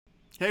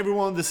Hey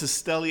everyone, this is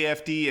Stelly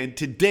FD, and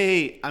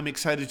today I'm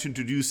excited to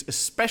introduce a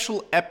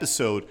special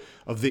episode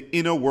of the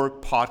Inner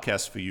Work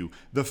podcast for you.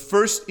 The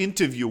first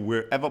interview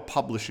we're ever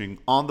publishing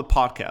on the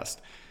podcast,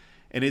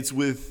 and it's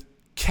with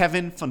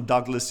Kevin van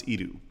Douglas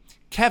Edu.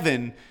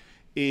 Kevin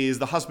is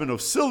the husband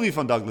of Sylvie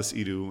van Douglas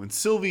Edu, and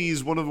Sylvie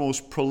is one of the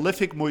most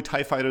prolific Muay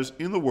Thai fighters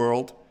in the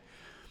world.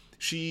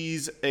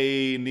 She's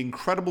an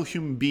incredible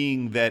human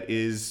being that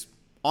is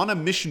on a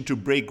mission to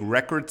break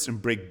records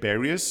and break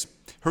barriers.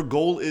 Her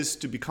goal is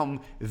to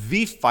become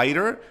the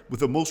fighter with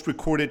the most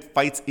recorded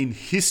fights in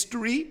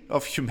history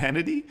of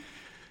humanity.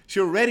 She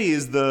already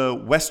is the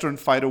Western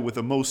fighter with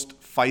the most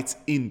fights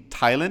in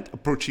Thailand,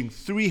 approaching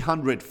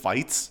 300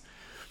 fights.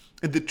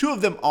 And the two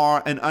of them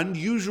are an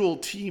unusual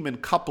team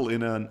and couple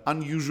in an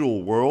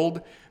unusual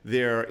world.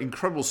 They're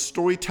incredible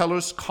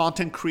storytellers,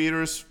 content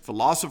creators,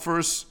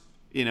 philosophers,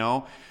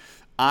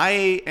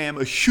 I am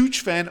a huge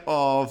fan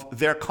of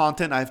their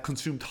content. I've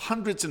consumed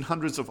hundreds and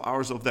hundreds of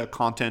hours of their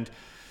content.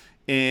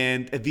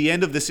 And at the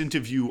end of this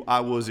interview,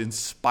 I was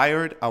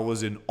inspired. I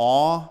was in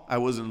awe. I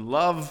was in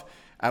love.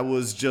 I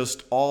was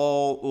just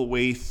all the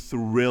way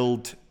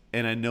thrilled.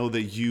 And I know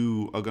that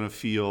you are going to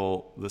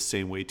feel the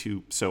same way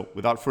too. So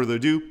without further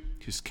ado,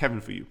 here's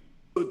Kevin for you.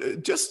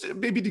 Just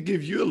maybe to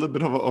give you a little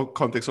bit of a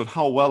context on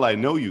how well I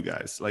know you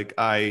guys.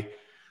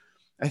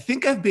 I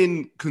think I've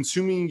been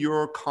consuming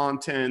your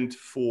content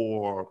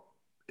for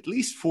at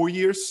least 4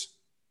 years.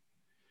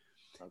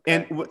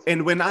 Okay.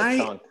 And when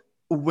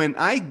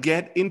I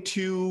get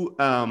into,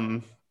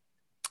 I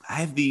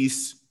have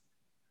these,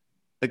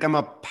 I'm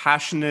a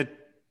passionate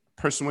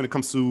person when it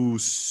comes to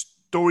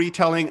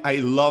storytelling. I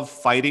love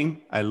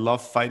fighting. I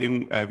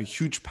have a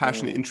huge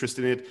passionate interest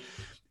in it.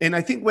 And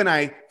I think when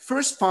I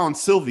first found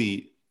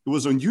Sylvie, it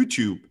was on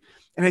YouTube.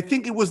 And I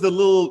think it was the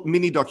little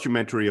mini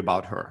documentary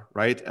about her,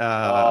 right?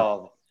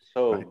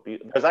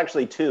 There's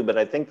actually two, but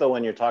I think the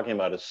one you're talking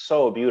about is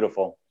so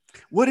beautiful.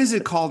 What is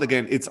it called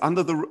again? It's is it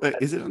Under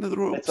the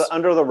Rope? It's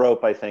Under the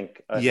Rope, I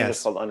think. I yes. think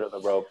it's called Under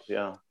the Rope,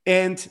 yeah.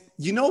 And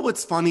you know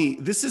what's funny?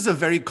 This is a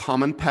very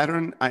common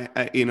pattern,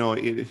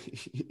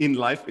 in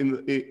life.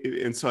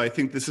 And so I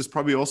think this is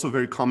probably also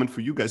very common for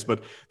you guys.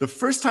 But the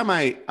first time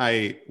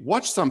I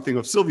watched something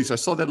of Sylvie's, I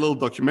saw that little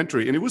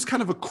documentary, and it was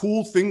kind of a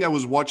cool thing I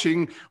was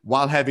watching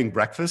while having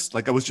breakfast.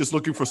 I was just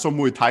looking for some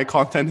Muay Thai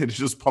content, and it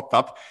just popped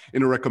up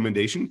in a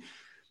recommendation.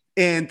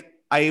 And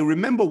I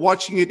remember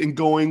watching it and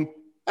going,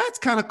 that's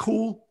kind of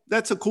cool.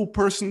 That's a cool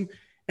person.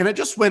 And I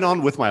just went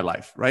on with my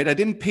life, right? I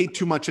didn't pay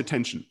too much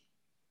attention.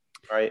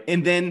 Right.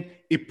 And then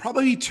it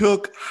probably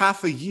took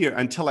half a year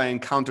until I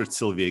encountered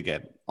Sylvie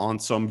again on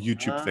some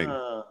YouTube thing.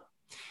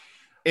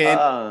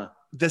 And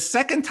the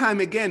second time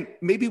again,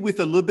 maybe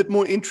with a little bit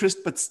more interest,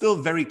 but still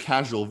very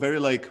casual, very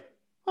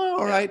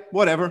all right,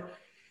 whatever.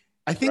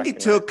 I think it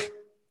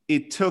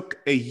took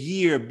a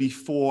year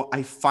before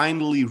I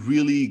finally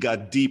really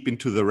got deep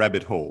into the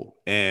rabbit hole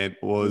and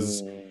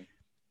was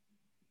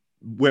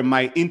where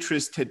my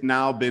interest had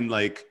now been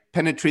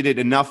penetrated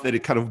enough that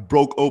it kind of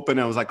broke open.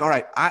 I was like, all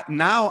right,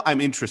 now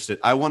I'm interested.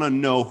 I want to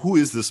know, who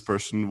is this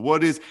person?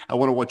 I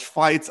want to watch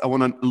fights. I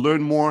want to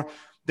learn more.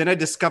 Then I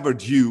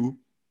discovered you.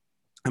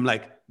 I'm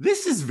like,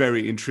 this is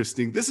very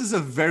interesting. This is a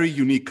very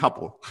unique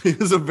couple. It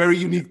is a very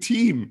unique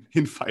team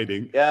in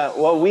fighting. Yeah,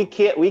 well, we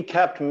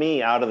kept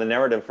me out of the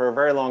narrative for a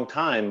very long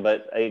time,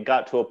 but it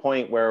got to a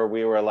point where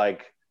we were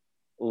like,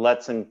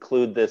 let's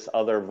include this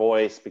other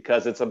voice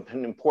because it's an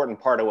important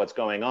part of what's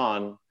going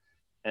on.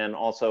 And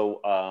also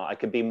I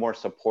could be more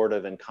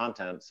supportive in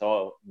content.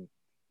 So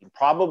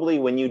probably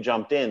when you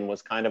jumped in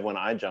was kind of when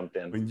I jumped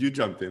in. When you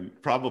jumped in,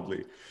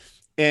 probably.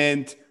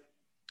 And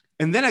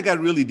then I got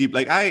really deep.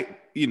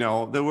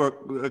 There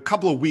were a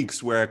couple of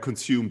weeks where I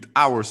consumed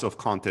hours of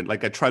content. I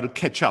tried to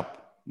catch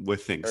up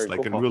with things,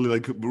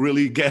 and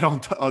really get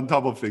on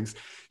top of things.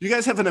 You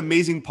guys have an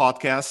amazing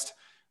podcast,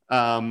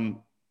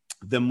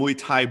 the Muay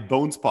Thai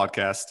Bones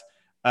podcast.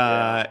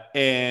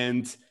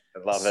 And I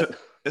love it.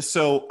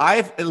 So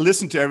I've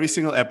listened to every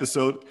single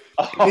episode.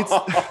 And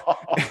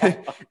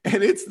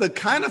it's the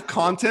kind of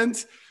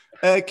content,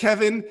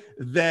 Kevin,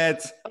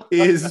 that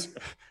is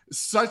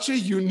such a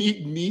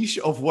unique niche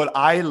of what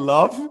I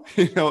love.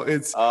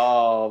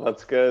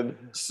 That's good.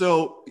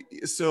 So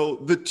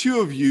the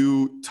two of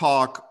you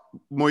talk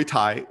Muay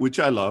Thai, which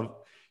I love.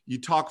 You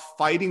talk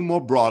fighting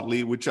more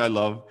broadly, which I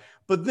love.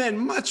 But then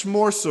much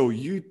more so,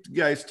 you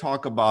guys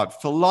talk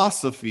about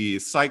philosophy,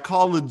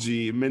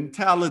 psychology,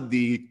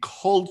 mentality,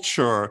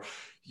 culture.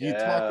 You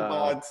talk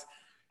about,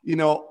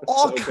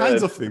 all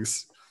kinds of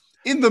things.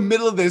 In the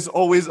middle, there's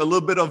always a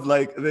little bit of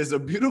there's a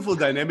beautiful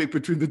dynamic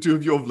between the two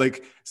of you of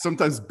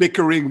sometimes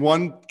bickering.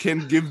 One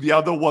can give the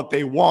other what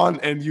they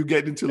want. And you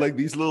get into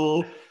these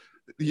little,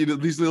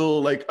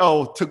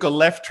 took a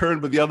left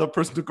turn, but the other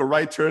person took a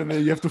right turn. And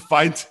then you have to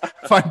find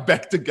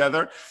back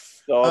together.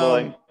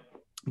 Totally.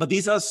 But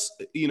these are,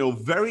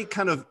 very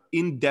kind of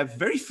in-depth,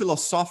 very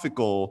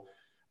philosophical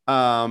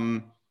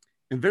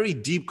and very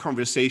deep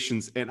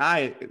conversations. And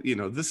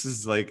this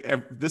is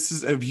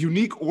a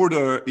unique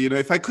order.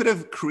 If I could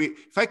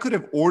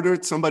have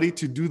ordered somebody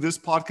to do this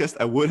podcast,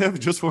 I would have,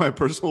 just for my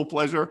personal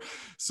pleasure.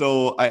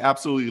 So I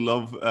absolutely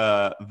love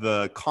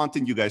the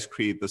content you guys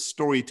create, the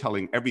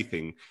storytelling,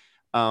 everything.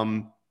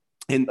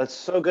 And that's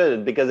so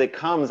good because it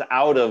comes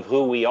out of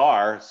who we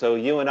are. So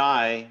you and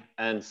I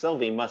and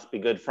Sylvie must be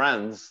good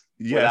friends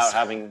without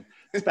having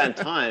spent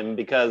time,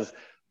 because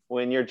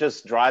when you're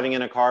just driving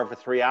in a car for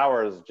 3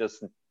 hours,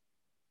 just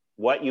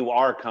what you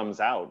are comes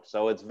out.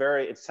 So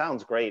it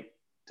sounds great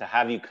to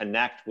have you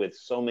connect with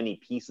so many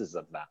pieces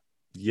of that.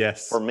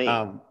 Yes. For me.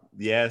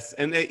 Yes.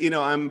 And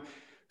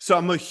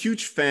I'm a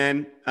huge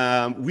fan.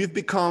 We've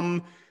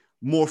become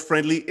more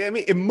friendly. I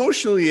mean,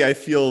 emotionally, I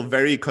feel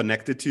very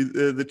connected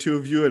to the two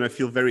of you, and I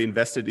feel very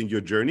invested in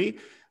your journey.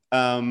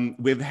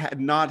 We've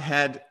not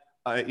had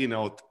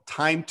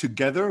time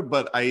together,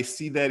 but I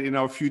see that in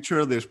our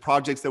future. There's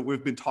projects that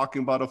we've been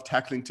talking about of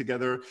tackling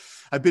together.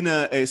 I've been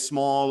a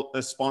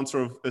sponsor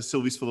of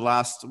Sylvie's for the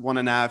last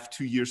 1.5,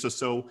 2 years or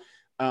so.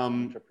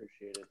 Much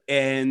appreciated.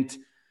 And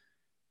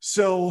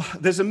so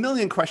there's a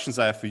million questions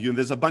I have for you, and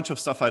there's a bunch of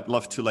stuff I'd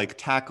love to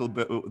tackle,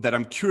 but that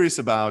I'm curious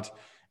about.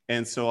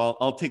 And so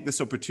I'll take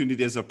this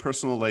opportunity as a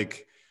personal,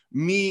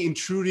 me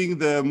intruding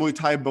the Muay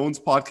Thai Bones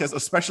podcast, a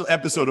special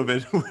episode of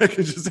it where I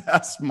can just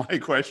ask my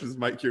questions,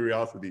 my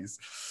curiosities.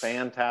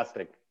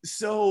 Fantastic.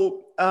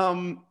 So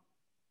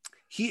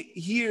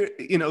here,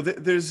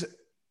 there's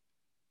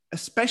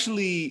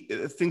especially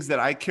things that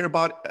I care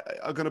about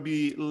are going to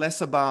be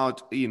less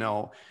about,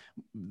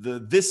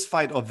 this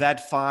fight or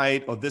that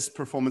fight or this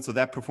performance or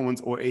that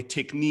performance or a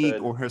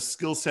technique or her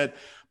skill set,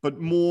 but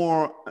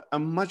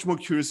I'm much more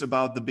curious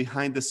about the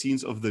behind the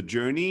scenes of the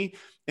journey.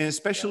 And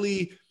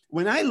especially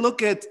when I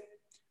look at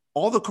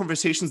all the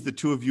conversations the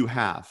two of you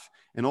have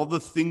and all the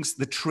things,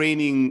 the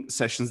training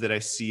sessions that I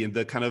see and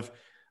the kind of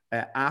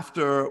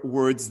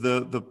afterwards,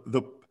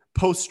 the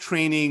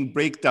post-training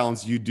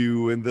breakdowns you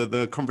do and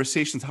the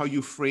conversations, how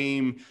you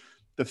frame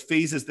the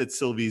phases that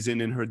Sylvie's in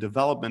her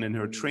development and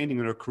her training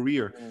and her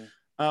career.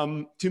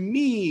 To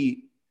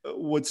me,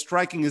 what's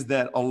striking is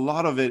that a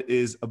lot of it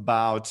is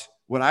about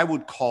what I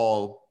would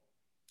call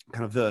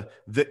kind of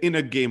the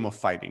inner game of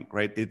fighting,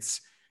 right? It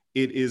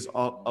is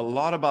a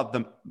lot about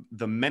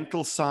the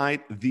mental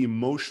side, the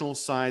emotional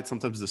side,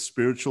 sometimes the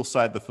spiritual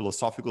side, the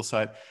philosophical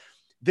side.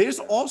 There's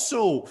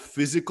also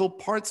physical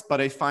parts,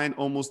 but I find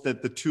almost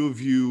that the two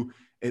of you,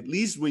 at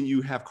least when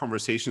you have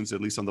conversations,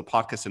 at least on the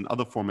podcast and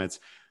other formats,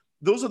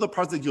 those are the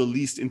parts that you're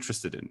least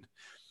interested in.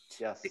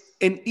 Yes.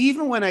 And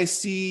even when I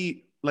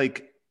see,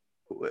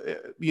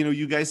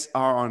 you guys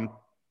are on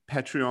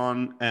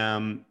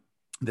Patreon,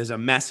 there's a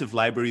massive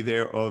library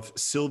there of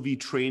Sylvie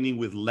training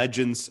with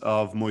legends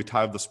of Muay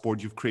Thai, of the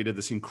sport. You've created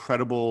this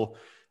incredible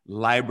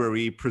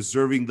library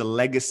preserving the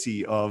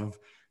legacy of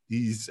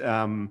these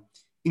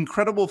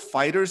incredible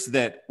fighters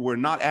that were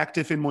not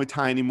active in Muay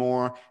Thai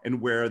anymore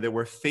and where they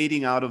were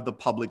fading out of the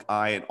public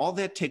eye, and all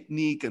their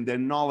technique and their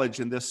knowledge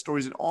and their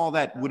stories and all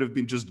that would have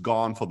been just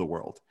gone for the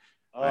world.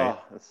 Right?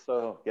 Oh, it's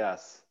so,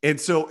 yes. And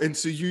so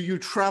you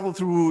travel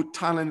through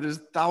Thailand. There's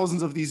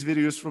thousands of these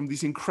videos from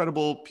these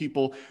incredible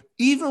people.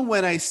 Even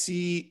when I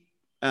see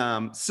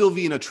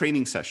Sylvie in a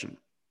training session,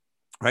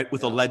 right,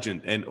 with a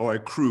legend or a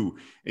crew,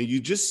 and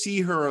you just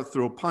see her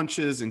throw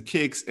punches and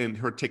kicks and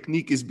her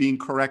technique is being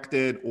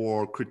corrected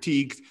or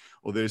critiqued,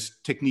 or there's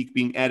technique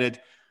being added.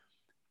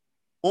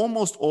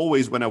 Almost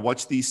always when I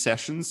watch these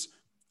sessions,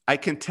 I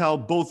can tell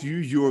both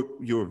you're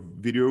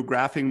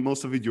videographing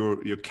most of it,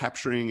 you're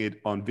capturing it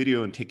on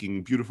video and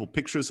taking beautiful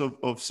pictures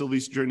of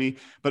Sylvie's journey.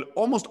 But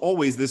almost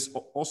always there's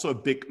also a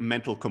big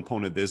mental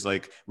component. There's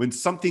when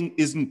something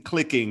isn't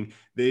clicking,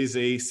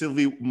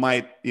 Sylvie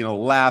might,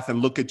 laugh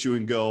and look at you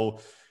and go,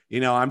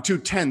 I'm too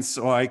tense,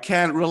 or I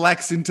can't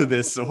relax into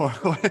this. Or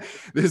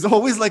there's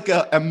always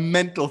a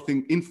mental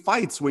thing in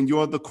fights when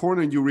you're at the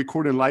corner and you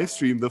record and live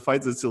stream the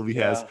fights that Sylvie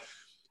has.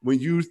 When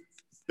you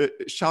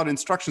shout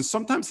instructions,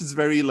 sometimes it's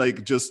very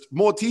just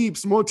more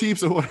teeps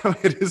or whatever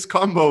it is,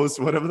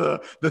 combos, whatever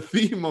the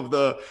theme of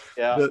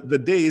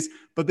the days.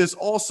 But there's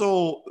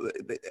also,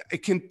 I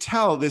can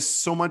tell there's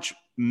so much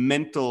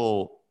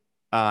mental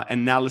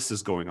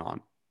analysis going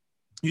on.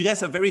 You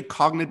guys are very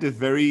cognitive,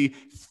 very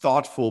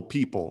thoughtful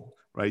people,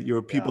 right?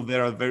 You're people that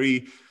are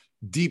very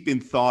deep in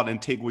thought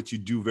and take what you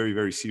do very,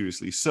 very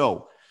seriously.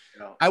 So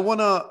I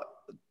want to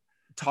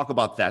talk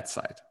about that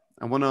side.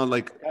 I want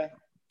to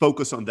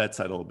focus on that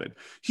side a little bit.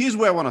 Here's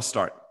where I want to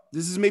start.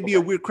 This is maybe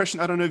a weird question.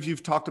 I don't know if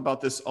you've talked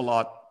about this a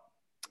lot,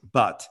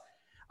 but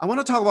I want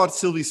to talk about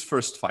Sylvie's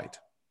first fight.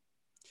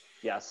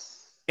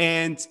 Yes.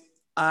 And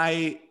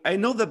I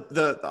know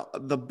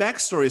the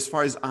backstory, as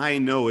far as I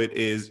know it,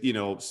 is,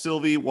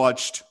 Sylvie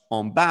watched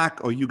On Back,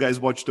 or you guys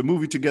watched a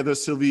movie together.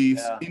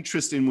 Sylvie's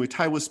interest in Muay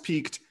Thai was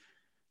piqued.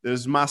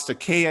 There's Master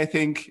K, I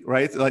think,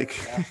 right?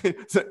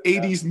 It's an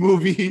 80s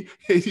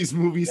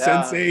movie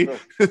sensei.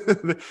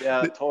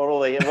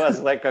 Totally. It was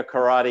like a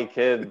Karate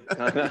Kid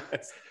kind of.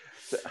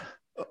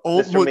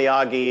 old Mr.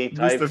 Miyagi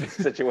type Mr.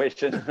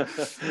 situation.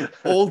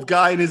 Old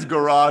guy in his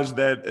garage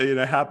that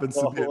happens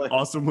to be an Totally.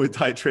 awesome Muay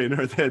Thai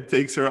trainer that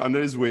takes her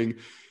under his wing.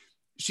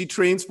 She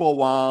trains for a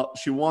while.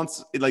 She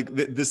wants like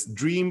this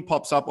dream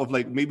pops up of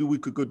like maybe we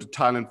could go to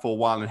Thailand for a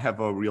while and have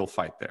a real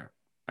fight there,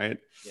 right?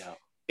 Yeah.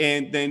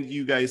 And then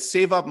you guys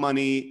save up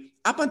money.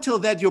 Up until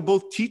that, you're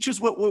both teachers.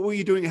 What were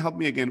you doing? Help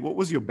me again. What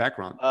was your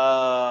background?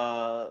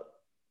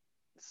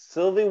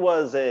 Sylvie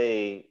was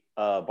a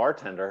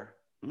bartender.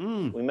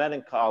 Mm. We met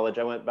in college.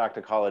 I went back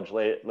to college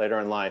later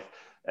in life,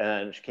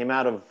 and she came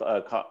out of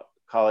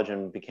college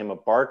and became a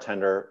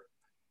bartender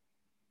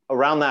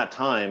around that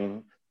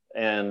time.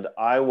 And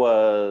I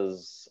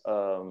was,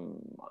 I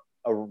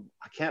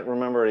can't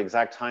remember an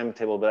exact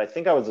timetable, but I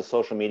think I was a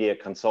social media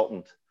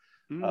consultant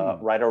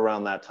right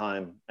around that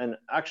time. And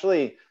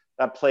actually,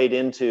 that played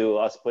into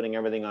us putting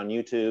everything on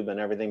YouTube and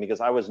everything,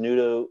 because I was new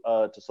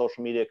to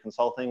social media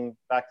consulting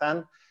back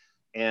then.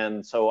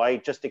 And so I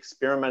just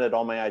experimented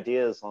all my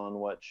ideas on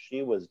what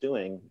she was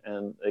doing,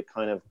 and it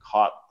kind of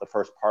caught the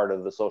first part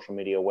of the social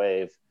media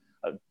wave.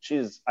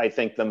 She's, I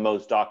think, the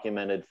most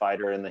documented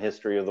fighter in the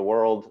history of the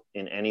world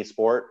in any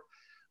sport.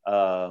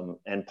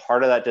 And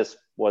part of that just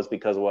was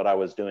because of what I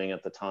was doing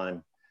at the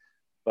time.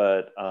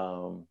 But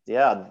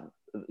yeah.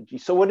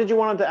 So what did you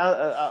want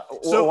to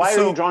why are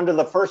you drawn to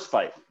the first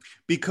fight?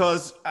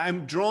 Because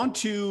I'm drawn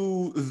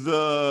to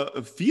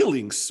the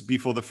feelings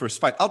before the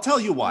first fight. I'll tell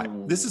you why.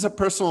 This is a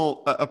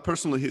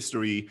personal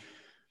history.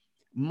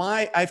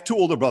 I have two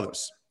older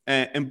brothers,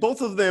 and both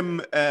of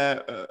them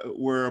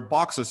were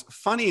boxers.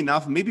 Funny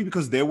enough, maybe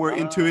because they were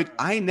into it,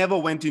 I never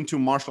went into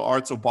martial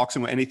arts or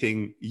boxing or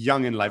anything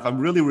young in life. I'm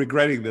really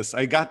regretting this.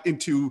 I got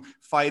into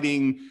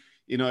fighting,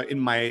 in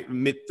my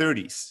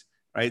mid-30s,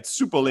 right?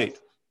 Super late.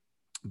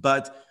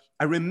 But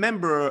I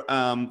remember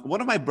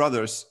one of my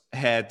brothers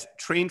had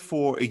trained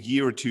for a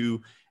year or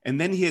two, and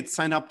then he had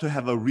signed up to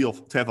have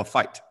a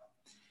fight.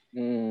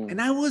 And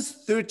I was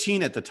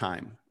 13 at the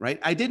time, right?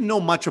 I didn't know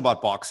much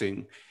about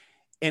boxing.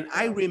 And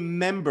I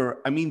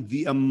remember,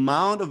 the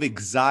amount of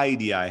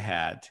anxiety I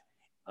had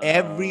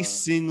every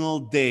single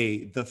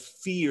day, the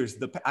fears,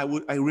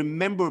 I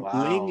remember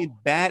laying in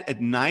bed at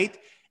night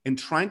and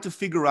trying to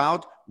figure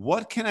out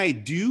what can I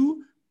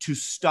do to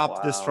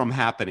stop this from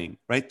happening,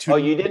 right?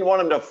 You didn't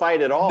want him to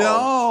fight at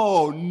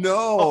all.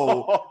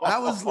 No. I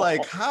was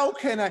like, how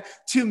can I,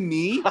 to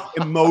me,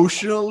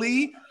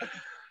 emotionally,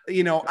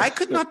 I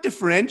could not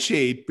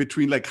differentiate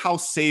between like how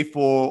safe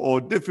or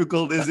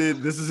difficult is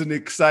it. This is an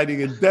exciting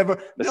endeavor.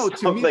 No, to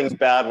something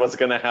bad was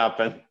going to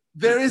happen.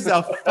 There is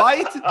a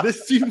fight.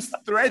 This seems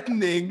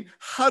threatening.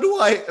 How do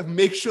I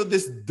make sure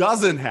this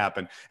doesn't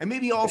happen? And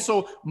maybe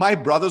also my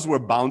brothers were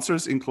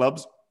bouncers in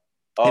clubs.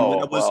 And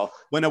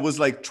when I was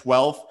like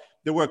 12,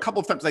 there were a couple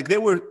of times, like they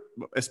were,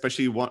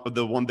 especially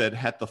the one that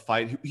had the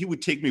fight, he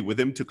would take me with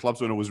him to clubs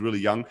when I was really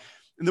young.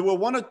 And there were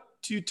one or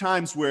two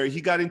times where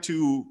he got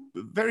into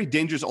very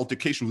dangerous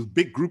altercation with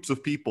big groups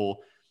of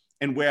people,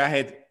 and where I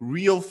had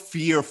real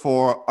fear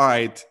for, all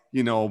right,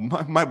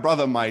 my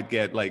brother might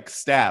get like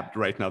stabbed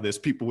right now. There's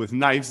people with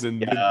knives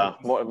and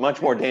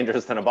much more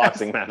dangerous than a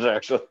boxing match,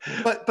 actually.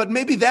 But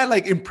maybe that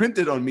like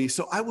imprinted on me.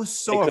 So I was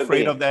so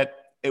afraid of that.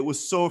 It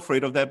was so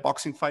afraid of that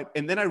boxing fight.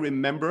 And then I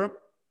remember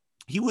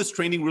he was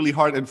training really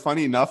hard. And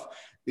funny enough,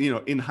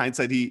 in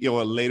hindsight,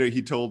 later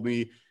he told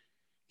me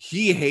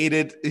he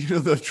hated,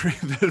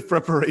 the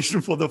preparation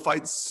for the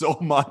fight so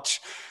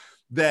much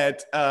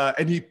that,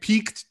 and he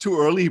peaked too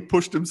early. He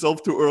pushed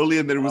himself too early,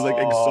 and then it was like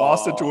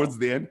exhausted towards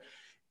the end.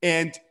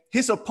 And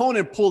his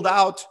opponent pulled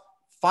out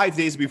 5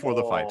 days before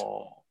the fight.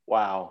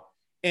 Wow.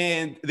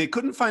 And they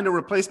couldn't find a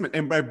replacement.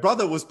 And my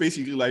brother was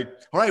basically like,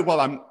 all right, well,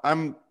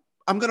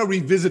 I'm going to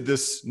revisit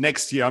this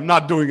next year. I'm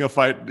not doing a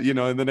fight,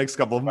 in the next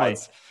couple of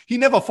months. He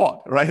never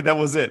fought, right? That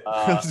was it.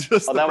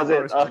 That was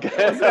it. Okay.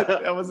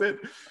 That was it.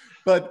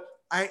 But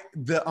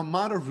the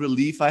amount of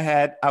relief I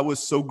had, I was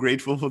so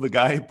grateful for the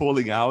guy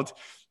pulling out,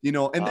 and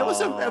there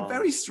was a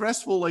very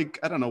stressful, like,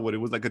 I don't know what it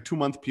was, like a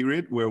 2-month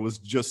period where it was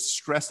just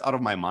stressed out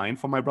of my mind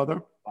for my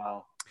brother.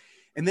 Wow.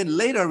 And then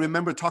later, I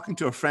remember talking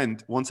to a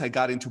friend once I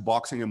got into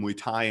boxing and Muay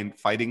Thai and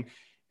fighting.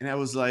 And I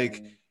was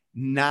like,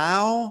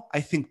 now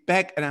I think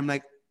back and I'm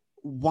like,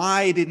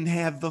 why I didn't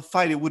have the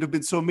fight? It would have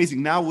been so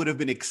amazing. Now I would have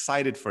been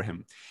excited for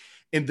him.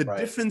 And the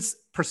difference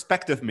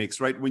perspective makes,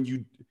 right? When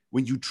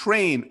you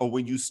train or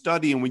when you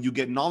study and when you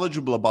get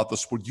knowledgeable about the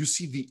sport, you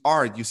see the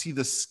art, you see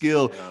the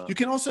skill. Yeah. You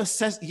can also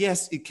assess,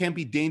 yes, it can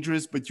be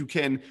dangerous, but you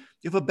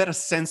have a better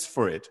sense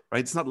for it, right?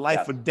 It's not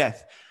life or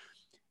death.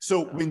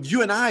 So when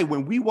you and I,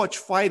 when we watch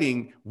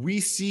fighting, we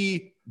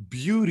see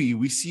beauty,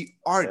 we see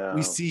art,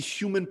 we see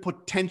human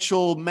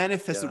potential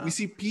manifested. We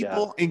see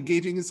people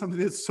engaging in something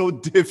that's so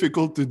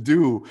difficult to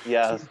do.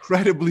 Yes. It's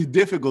incredibly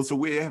difficult. So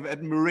we have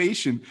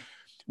admiration.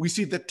 We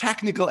see the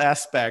technical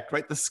aspect,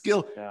 right? The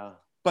skill. Yeah.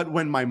 But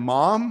when my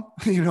mom,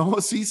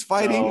 sees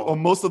fighting, or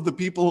most of the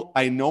people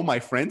I know, my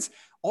friends,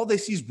 all they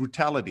see is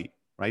brutality,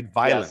 right?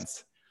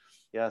 Violence.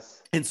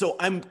 Yes. And so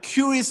I'm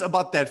curious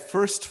about that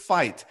first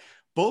fight.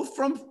 both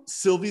from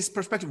Sylvie's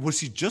perspective, was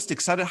she just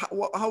excited?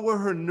 How were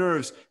her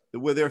nerves?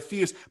 Were there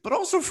fears? But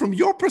also from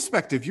your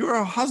perspective, you're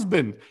a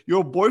husband,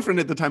 you're a boyfriend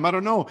at the time. I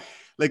don't know.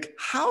 Like,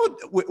 how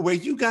were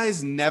you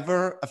guys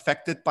never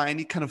affected by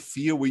any kind of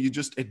fear? Were you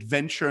just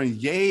adventure and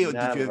yay? Or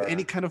did you have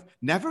any kind of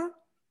never?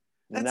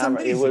 That's Never.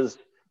 amazing.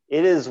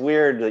 It is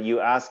weird that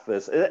you ask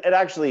this. It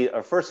actually,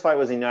 our first fight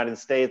was in the United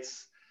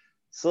States.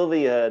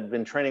 Sylvie had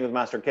been training with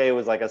Master K,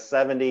 was like a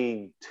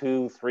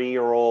 72,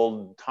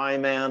 3-year-old Thai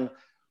man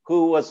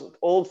who was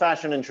old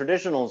fashioned and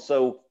traditional.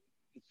 So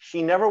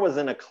she never was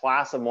in a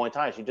class of Muay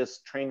Thai. She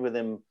just trained with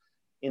him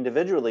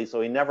individually.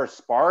 So he never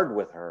sparred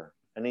with her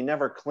and he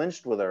never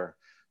clinched with her.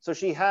 So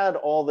she had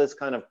all this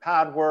kind of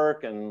pad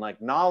work and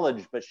like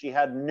knowledge, but she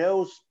had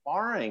no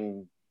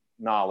sparring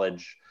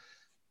knowledge.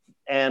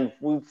 And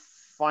we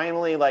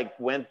finally like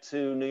went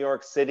to New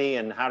York City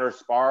and had her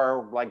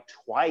spar like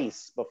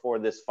twice before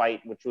this fight,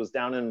 which was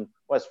down in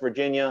West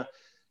Virginia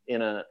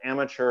in an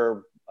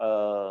amateur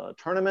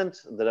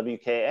tournament, the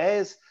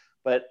WKAs.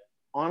 But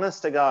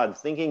honest to God,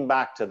 thinking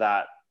back to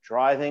that,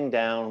 driving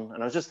down,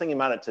 and I was just thinking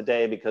about it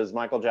today because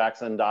Michael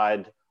Jackson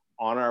died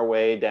on our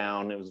way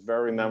down. It was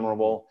very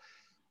memorable.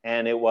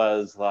 And it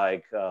was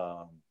like,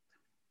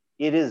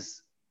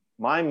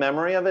 my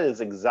memory of it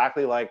is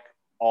exactly like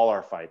all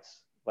our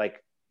fights.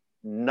 Like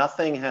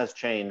nothing has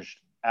changed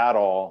at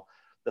all.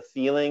 The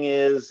feeling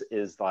is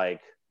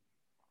like,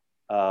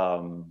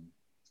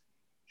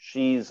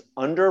 she's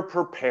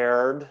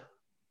underprepared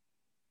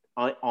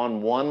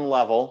on one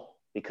level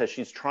because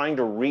she's trying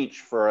to reach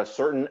for a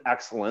certain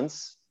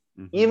excellence,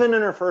 even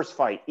in her first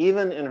fight,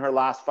 even in her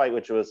last fight,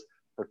 which was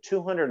her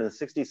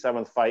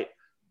 267th fight,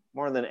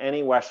 more than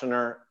any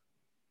Westerner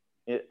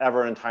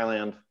ever in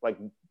Thailand, like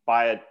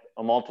by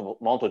a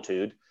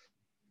multitude.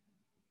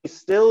 She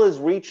still is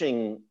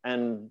reaching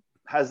and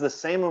has the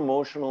same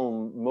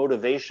emotional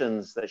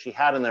motivations that she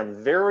had in their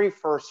very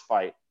first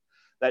fight,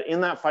 that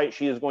in that fight,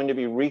 she is going to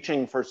be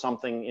reaching for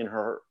something in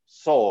her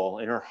soul,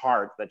 in her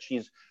heart, that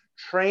she's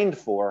trained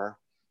for.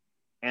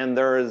 And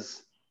there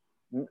is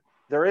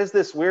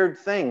this weird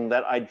thing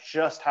that I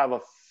just have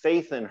a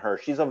faith in her.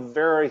 She's a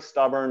very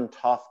stubborn,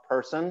 tough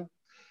person.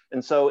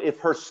 And so if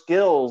her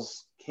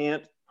skills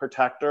can't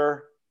protect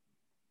her,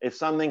 if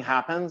something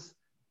happens,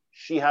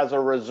 she has a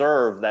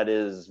reserve that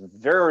is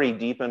very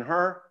deep in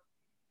her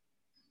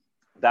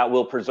that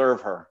will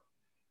preserve her.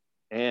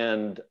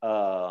 And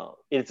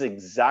it's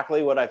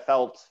exactly what I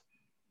felt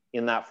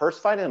in that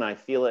first fight, and I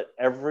feel it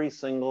every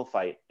single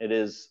fight. It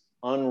is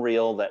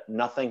unreal that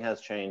nothing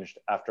has changed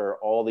after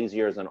all these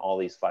years and all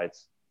these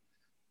fights.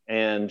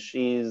 And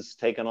she's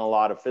taken a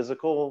lot of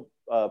physical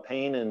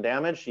pain and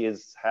damage. She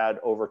has had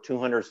over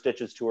 200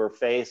 stitches to her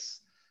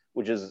face,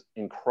 which is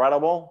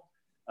incredible.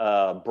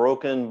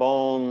 Broken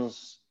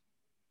bones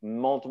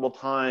multiple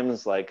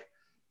times,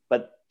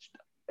 but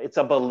it's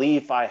a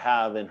belief I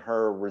have in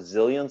her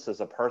resilience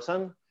as a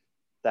person,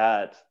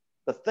 that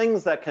the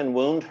things that can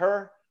wound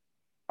her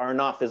are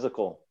not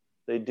physical.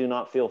 They do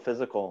not feel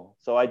physical.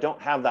 So I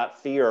don't have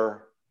that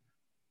fear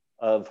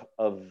of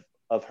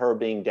her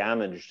being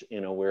damaged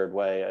in a weird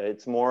way.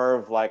 It's more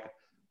of like,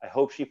 I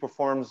hope she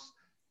performs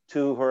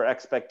to her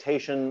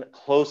expectation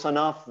close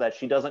enough that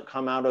she doesn't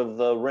come out of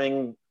the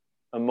ring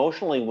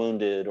emotionally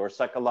wounded or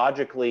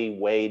psychologically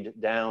weighed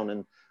down.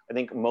 And I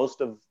think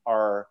most of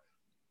our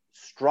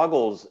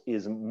struggles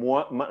is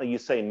more, you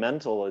say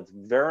mental, it's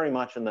very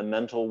much in the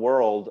mental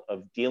world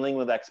of dealing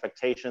with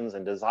expectations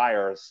and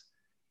desires,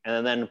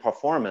 and then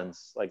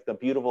performance. Like the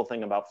beautiful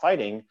thing about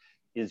fighting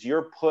is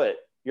you're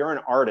an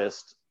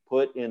artist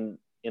put in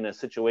a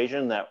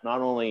situation that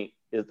not only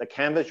is the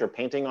canvas you're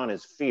painting on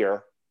is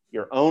fear,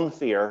 your own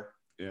fear,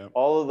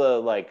 all of the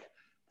like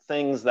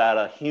things that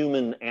a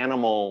human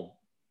animal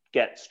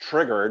gets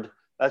triggered,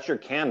 that's your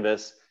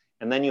canvas.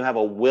 And then you have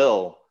a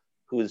will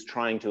who is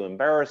trying to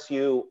embarrass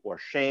you or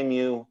shame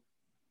you,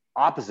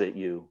 opposite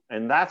you.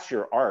 And that's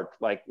your art.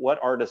 Like what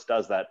artist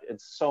does that?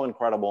 It's so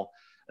incredible.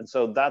 And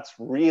so that's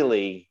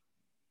really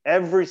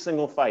every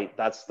single fight,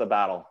 that's the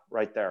battle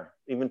right there,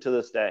 even to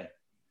this day.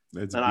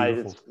 It's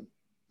beautiful.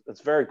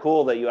 It's very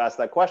cool that you asked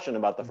that question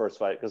about the first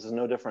fight, because it's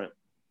no different.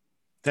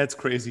 That's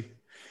crazy.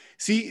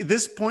 See,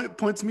 this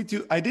points me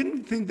to, I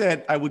didn't think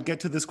that I would get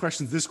to this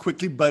question this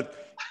quickly, but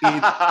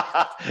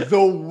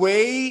the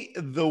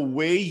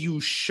way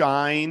you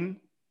shine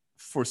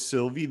for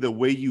Sylvie, the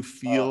way you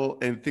feel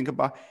and think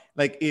about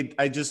like it,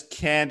 I just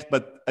can't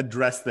but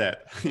address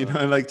that,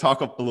 and like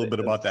talk a little bit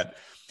about that.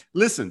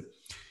 Listen,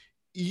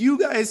 you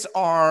guys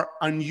are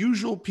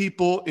unusual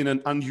people in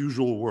an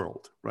unusual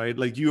world, right?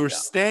 Like you're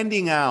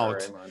standing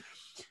out.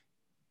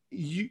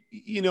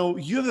 You know,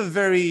 you have a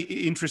very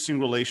interesting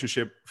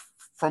relationship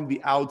from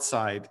the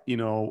outside,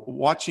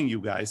 watching you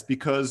guys,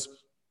 because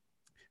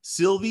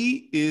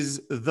Sylvie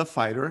is the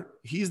fighter.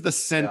 He's the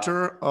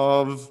center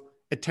of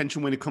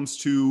attention when it comes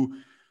to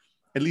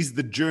at least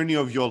the journey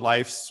of your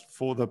lives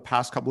for the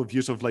past couple of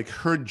years, of like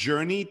her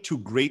journey to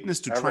greatness,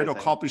 to try to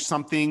accomplish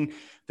something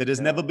that has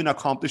never been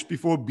accomplished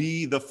before,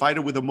 be the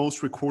fighter with the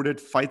most recorded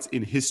fights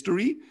in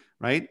history,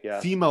 right?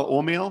 Female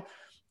or male.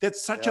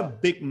 that's such a Yeah.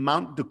 big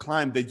mountain to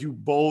climb that you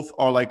both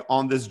are like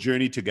on this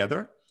journey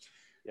together.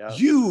 Yeah.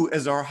 You,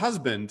 as our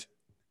husband,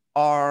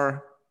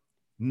 are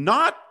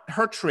not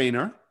her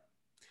trainer.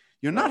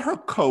 You're not No. her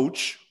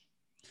coach.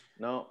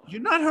 No.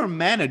 You're not her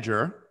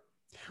manager,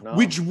 No.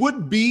 which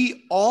would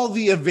be all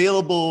the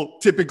available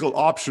typical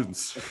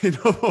options,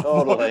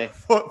 Totally.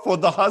 for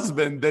the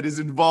husband that is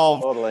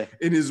involved Totally.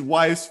 in his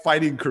wife's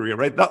fighting career,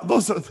 right?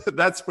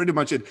 That's pretty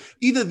much it.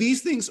 Either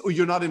these things or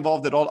you're not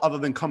involved at all other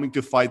than coming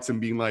to fights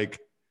and being like,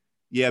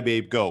 yeah,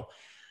 babe, go.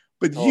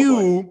 But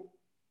Totally.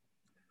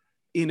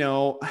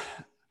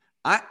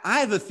 I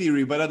have a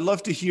theory, but I'd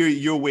love to hear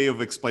your way of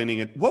explaining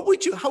it.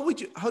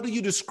 How do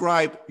you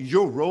describe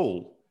your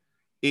role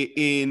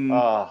in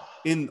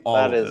all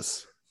That of is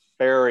this?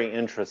 very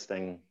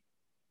interesting.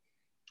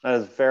 That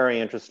is very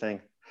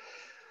interesting.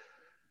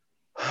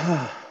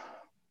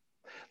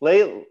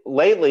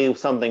 Lately,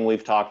 something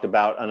we've talked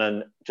about,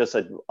 and just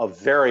a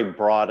very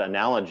broad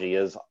analogy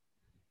is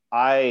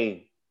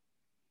I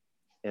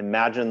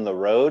imagine the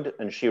road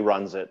and she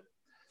runs it.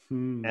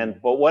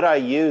 But what I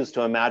use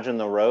to imagine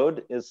the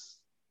road is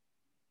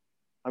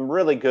I'm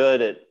really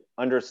good at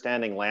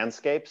understanding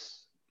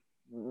landscapes,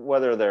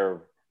 whether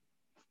they're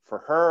for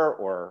her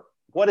or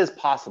what is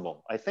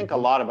possible. I think a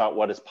lot about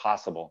what is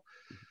possible.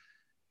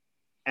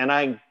 And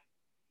I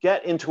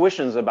get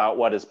intuitions about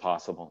what is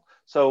possible.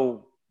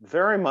 So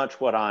very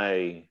much what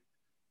I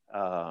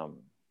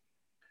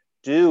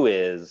do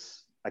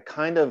is I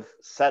kind of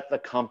set the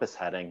compass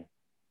heading,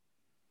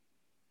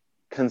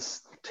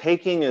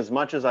 taking as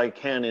much as I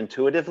can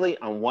intuitively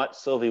on what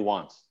Sylvie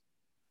wants.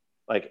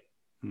 Like,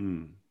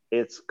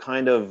 it's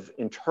kind of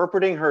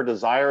interpreting her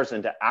desires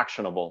into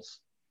actionables.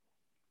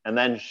 And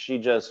then she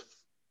just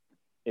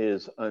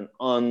is an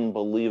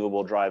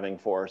unbelievable driving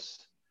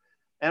force.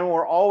 And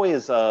we're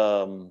always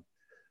recalibrating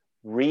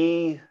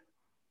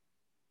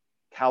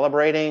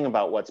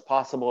about what's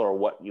possible or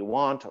what you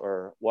want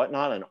or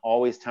whatnot, and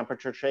always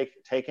temperature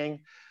taking.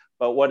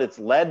 But what it's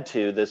led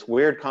to, this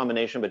weird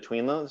combination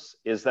between those,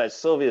 is that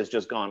Sylvia has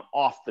just gone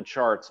off the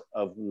charts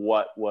of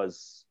what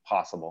was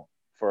possible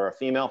for a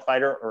female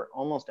fighter or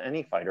almost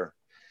any fighter.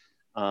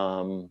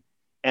 And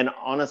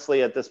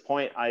honestly, at this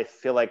point, I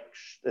feel like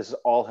this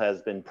all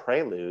has been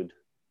prelude.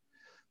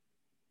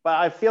 But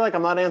I feel like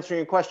I'm not answering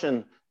your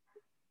question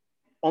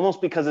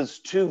almost because it's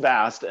too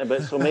vast.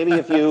 But so maybe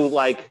if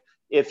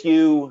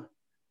you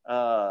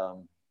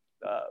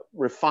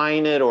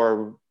refine it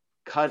or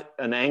cut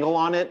an angle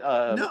on it,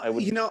 I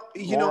would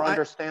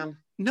understand.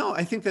 No,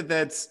 I think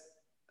that's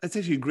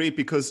actually great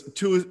because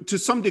to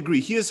some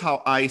degree, here's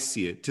how I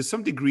see it. To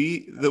some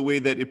degree, the way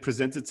that it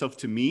presents itself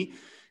to me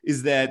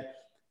is that,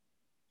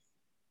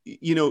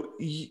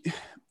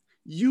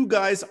 you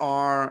guys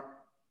are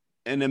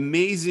an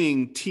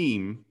amazing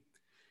team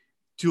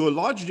to a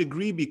large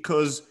degree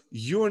because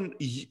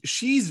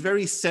she's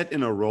very set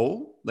in a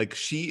role. Like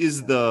she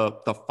is the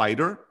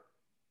fighter.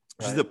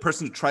 She's the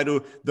person to try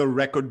to, the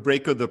record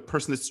breaker, the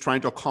person that's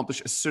trying to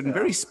accomplish a certain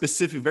very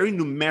specific, very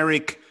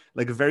numeric,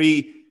 like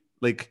very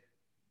like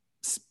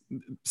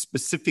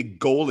specific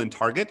goal and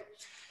target.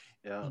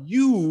 Yeah.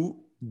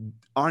 You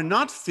are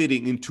not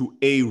fitting into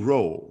a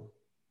role.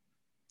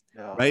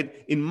 Yeah.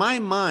 Right? In my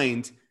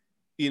mind,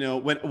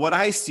 what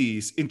I see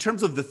is in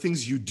terms of the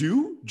things you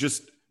do,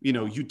 just,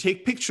 you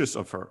take pictures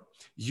of her.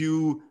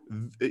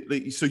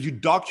 So you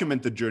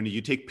document the journey.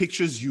 You take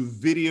pictures, you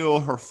video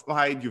her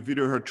fight, you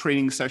video her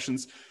training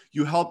sessions.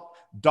 You help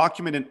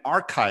document and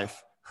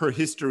archive her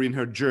history and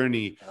her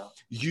journey. Yeah.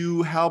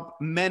 You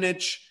help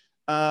manage,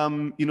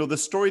 the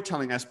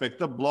storytelling aspect,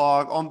 the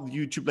blog on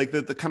YouTube, like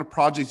the kind of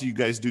projects you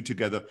guys do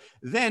together.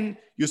 Then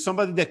you're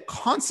somebody that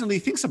constantly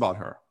thinks about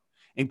her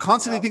and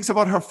constantly thinks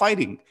about her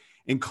fighting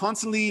and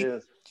constantly,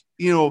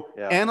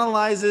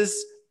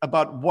 analyzes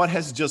about what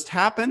has just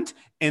happened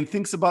and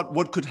thinks about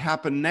what could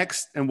happen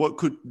next and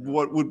what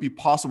would be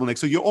possible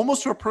next. So you're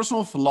almost her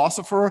personal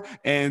philosopher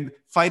and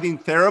fighting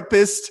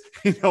therapist,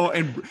 and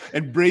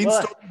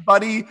brainstorming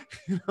buddy,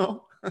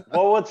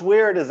 Well, what's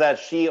weird is that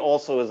she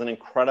also is an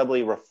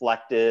incredibly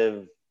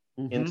reflective,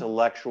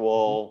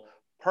 intellectual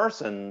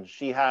person.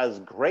 She has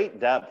great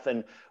depth.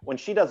 And when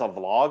she does a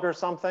vlog or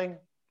something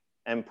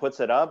and puts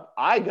it up,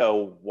 I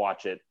go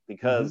watch it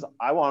because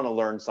I want to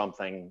learn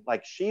something.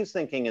 Like she's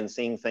thinking and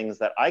seeing things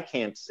that I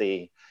can't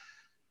see.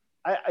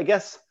 I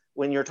guess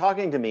when you're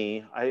talking to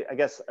me, I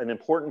guess an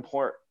important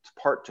part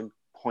to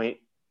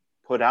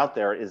put out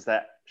there is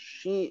that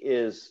she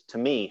is, to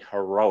me,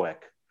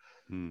 heroic.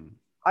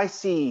 I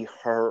see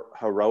her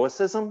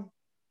heroicism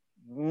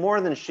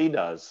more than she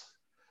does.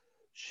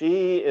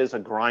 She is a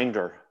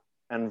grinder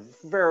and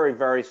very,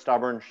 very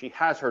stubborn. She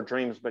has her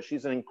dreams, but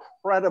she's an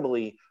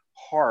incredibly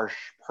harsh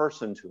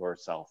person to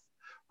herself.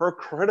 Her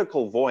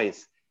critical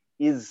voice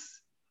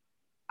is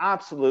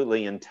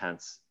absolutely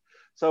intense.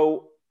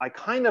 So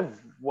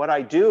what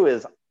I do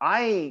is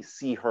I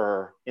see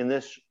her in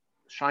this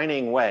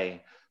shining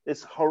way.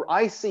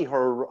 I see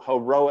her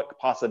heroic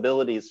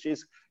possibilities.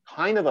 She's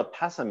kind of a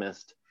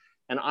pessimist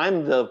and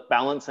I'm the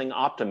balancing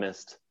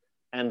optimist.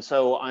 And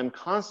so I'm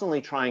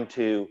constantly trying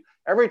to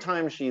every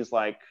time she's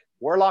like,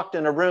 we're locked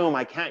in a room,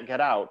 I can't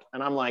get out.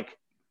 And I'm like,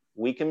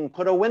 we can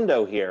put a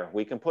window here,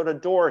 we can put a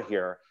door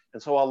here.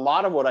 And so a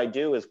lot of what I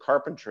do is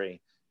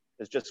carpentry,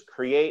 is just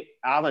create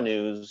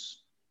avenues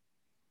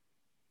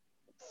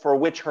for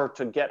which her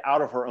to get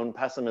out of her own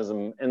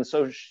pessimism. And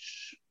so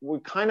we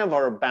kind of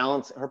are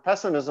balanced. Her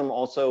pessimism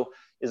also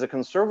is a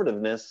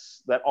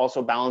conservativeness that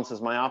also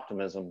balances my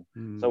optimism.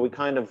 So we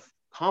kind of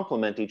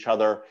complement each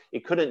other.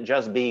 It couldn't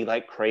just be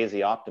like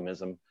crazy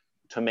optimism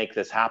to make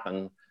this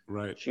happen.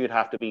 Right. She would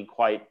have to be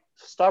quite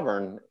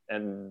stubborn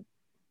and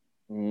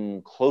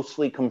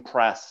closely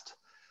compressed.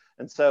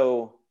 And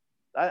so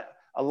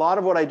a lot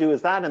of what I do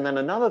is that. And then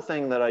another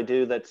thing that I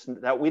do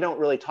that we don't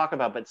really talk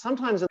about, but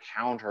sometimes it's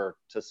counter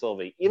to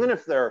Sylvie. Even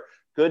if they're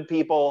good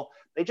people,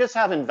 they just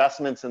have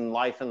investments in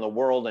life, in the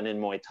world, and in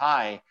Muay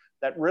Thai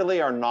that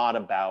really are not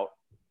about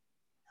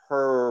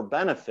her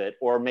benefit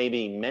or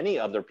maybe many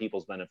other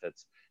people's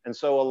benefits. And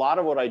so a lot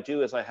of what I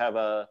do is I have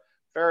a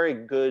very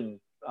good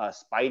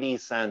spidey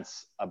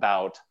sense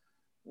about,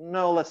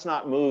 no, let's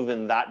not move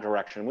in that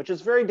direction, which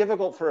is very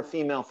difficult for a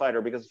female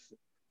fighter, because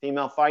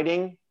female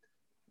fighting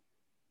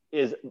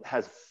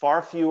has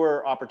far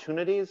fewer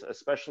opportunities,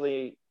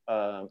 especially,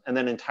 and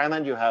then in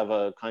Thailand, you have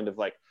a kind of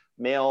like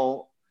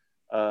male,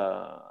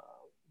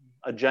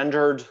 a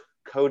gendered,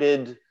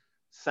 coded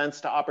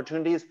sense to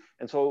opportunities.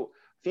 And so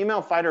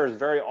female fighters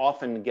very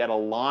often get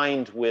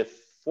aligned with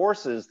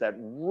forces that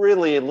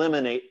really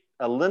eliminate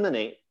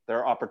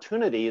their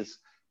opportunities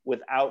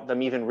without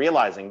them even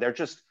realizing. They're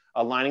just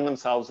aligning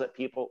themselves with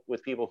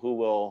people who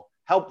will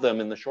help them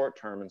in the short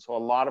term. And so a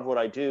lot of what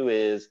I do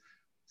is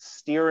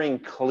steering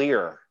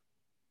clear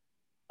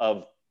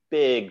of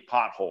big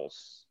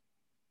potholes.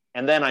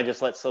 And then I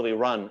just let Sylvie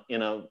run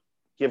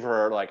give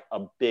her like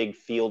a big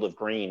field of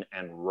green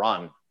and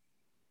run.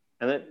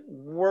 And it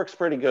works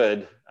pretty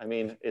good. I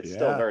mean, it's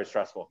still very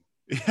stressful.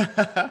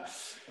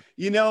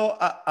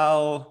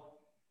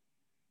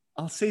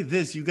 I'll say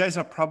this: you guys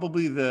are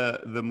probably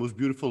the most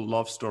beautiful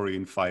love story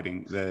in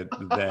fighting that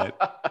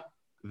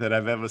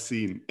I've ever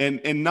seen,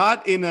 and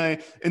not in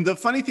and the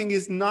funny thing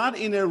is, not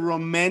in a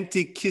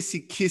romantic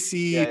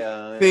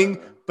kissy thing,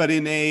 but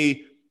in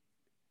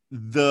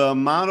the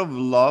amount of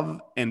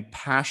love and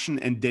passion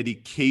and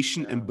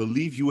dedication and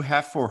belief you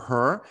have for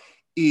her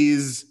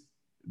is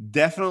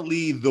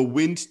definitely the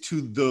wind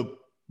to the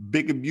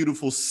big and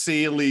beautiful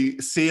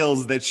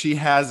sails that she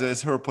has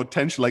as her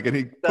potential. Like, and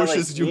it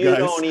pushes you guys. You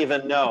don't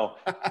even know.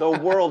 The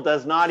world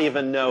does not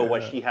even know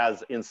what she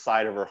has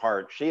inside of her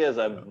heart. She is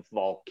a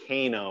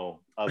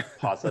volcano of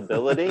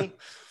possibility.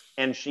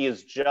 And she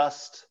is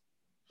just,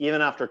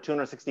 even after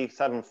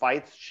 267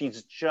 fights,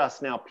 she's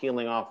just now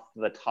peeling off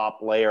the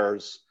top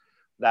layers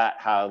that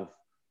have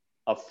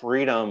a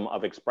freedom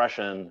of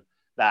expression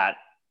that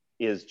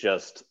is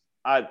just,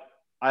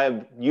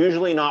 I'm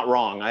usually not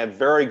wrong. I have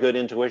very good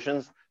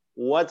intuitions.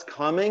 What's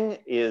coming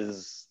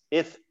is,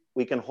 if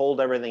we can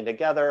hold everything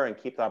together and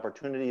keep the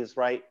opportunities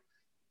right,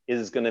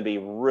 is going to be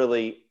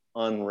really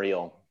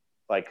unreal.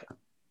 Like,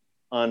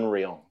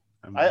 unreal.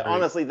 I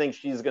honestly think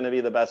she's going to be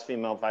the best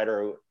female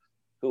fighter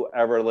who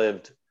ever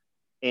lived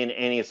in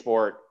any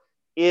sport,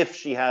 if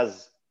she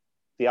has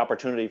the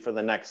opportunity for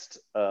the next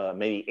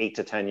maybe 8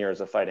 to 10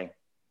 years of fighting.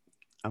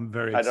 I'm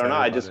very excited. I don't know.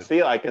 I just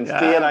feel, I can see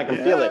it. I can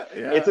feel it.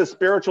 Yeah. It's a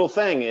spiritual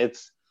thing.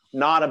 It's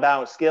not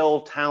about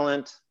skill,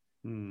 talent.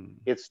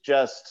 It's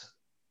just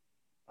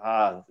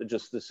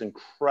this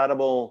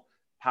incredible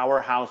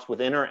powerhouse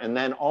within her. And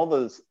then all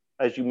those,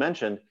 as you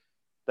mentioned,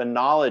 the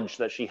knowledge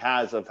that she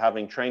has of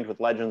having trained with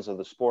legends of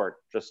the sport,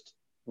 just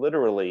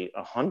literally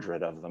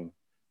 100 of them.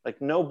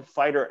 Like, no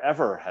fighter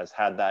ever has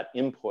had that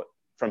input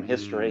from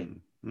history.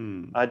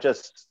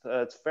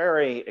 It's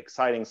very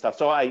exciting stuff.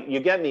 So if you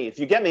get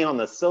me on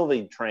the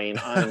Sylvie train,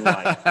 I'm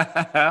like,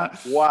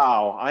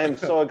 wow, I am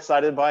so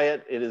excited by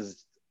it. It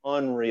is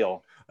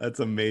unreal. That's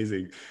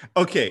amazing.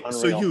 Okay,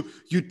 unreal. So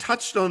you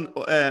touched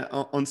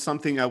on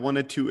something I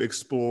wanted to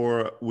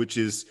explore, which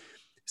is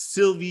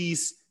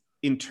Sylvie's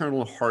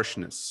internal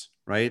harshness,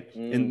 right?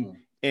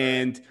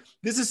 And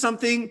this is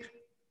something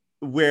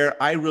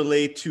where I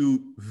relate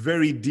to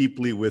very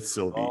deeply with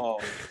Sylvie.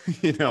 Oh,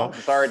 I'm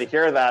sorry to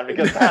hear that,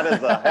 because that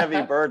is a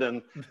heavy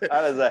burden.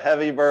 That is a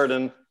heavy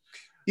burden.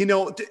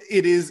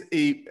 It is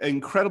an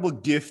incredible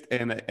gift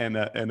and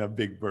a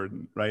big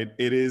burden, right?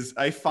 It is.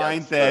 I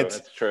find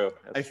That's true.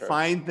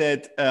 Find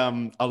that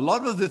a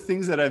lot of the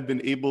things that I've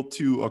been able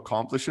to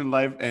accomplish in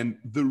life, and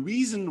the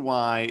reason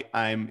why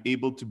I'm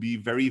able to be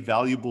very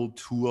valuable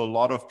to a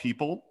lot of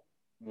people,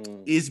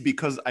 is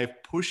because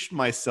I've pushed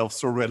myself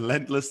so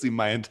relentlessly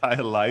my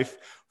entire life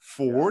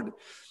forward.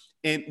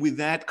 And with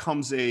that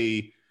comes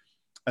a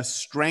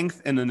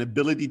strength and an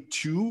ability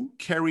to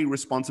carry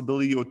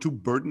responsibility or to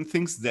burden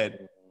things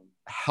that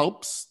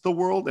helps the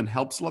world and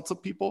helps lots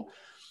of people.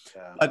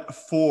 But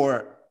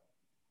for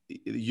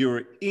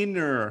your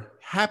inner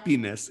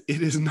happiness,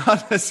 it is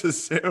not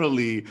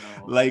necessarily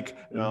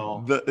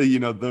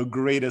the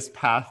greatest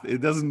path.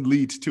 It doesn't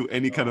lead to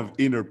any kind of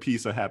inner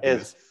peace or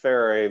happiness. It's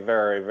very,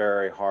 very,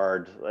 very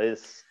hard.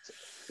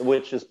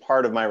 which is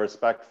part of my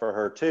respect for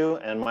her too,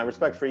 and my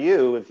respect for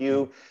you. If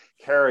you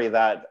carry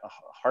that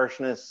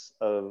harshness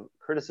of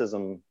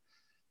criticism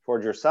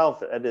towards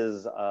yourself, it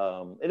is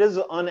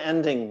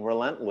unending,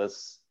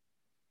 relentless.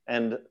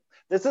 And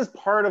this is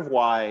part of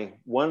why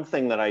one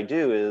thing that I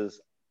do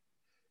is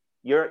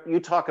you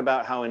talk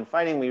about how in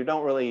fighting we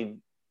don't really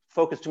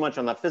focus too much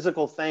on the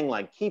physical thing,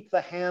 like keep the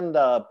hand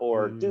up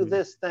or do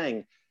this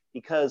thing,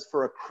 because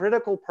for a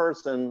critical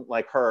person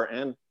like her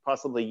and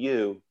possibly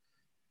you,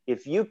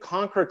 if you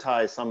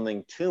concretize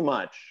something too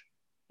much,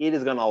 it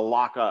is going to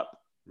lock up.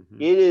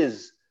 It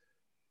is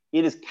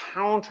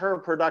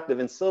counterproductive.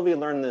 And Sylvia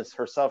learned this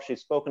herself.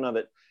 She's spoken of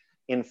it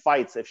in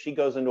fights. If she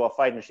goes into a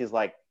fight and she's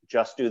like,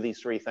 just do these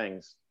 3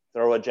 things,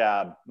 throw a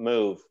jab,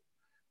 move.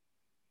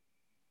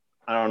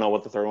 I don't know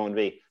what the third one would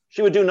be.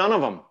 She would do none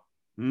of them.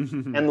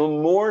 And the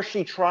more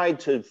she tried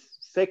to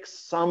fix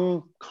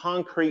some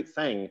concrete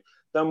thing,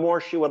 the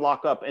more she would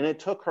lock up. And it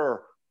took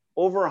her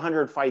over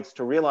 100 fights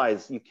to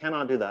realize you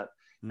cannot do that.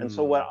 And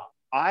so what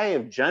I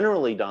have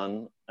generally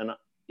done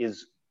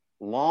is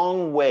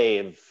long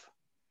wave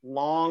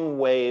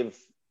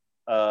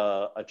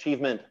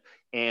achievement.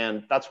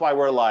 And that's why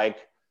we're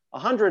like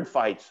 100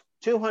 fights,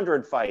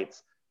 200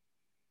 fights.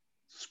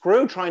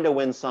 Screw trying to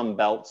win some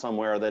belt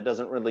somewhere that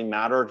doesn't really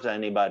matter to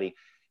anybody.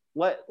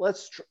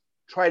 Let's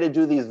try to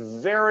do these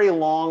very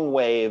long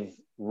wave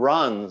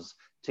runs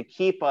to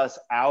keep us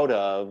out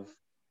of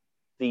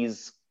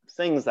these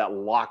things that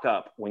lock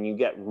up when you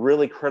get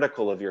really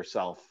critical of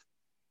yourself.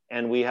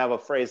 And we have a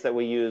phrase that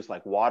we use,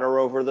 like water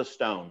over the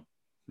stone.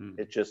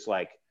 It's just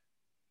like,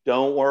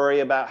 don't worry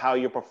about how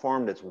you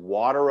performed. It's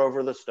water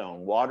over the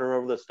stone, water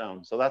over the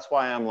stone. So that's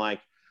why I'm like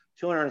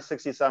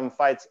 267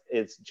 fights.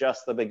 It's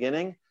just the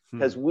beginning,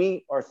 because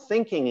we are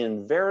thinking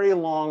in very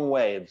long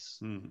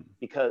waves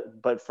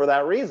but for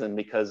that reason,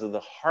 because of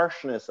the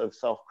harshness of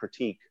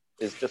self-critique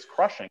is just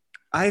crushing.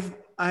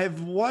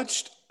 I've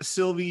watched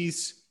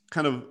Sylvie's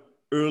kind of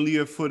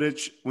earlier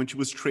footage when she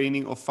was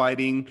training or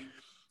fighting,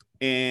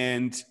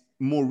 and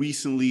more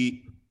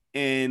recently,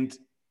 and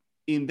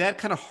in that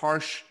kind of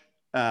harsh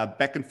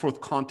back and forth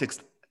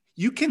context,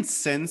 you can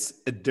sense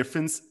a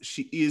difference.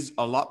 She is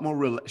a lot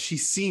more, she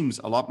seems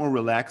a lot more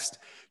relaxed.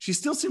 She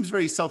still seems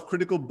very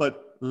self-critical,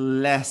 but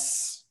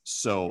less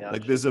so. Yeah,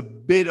 like there's a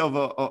bit of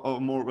a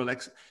more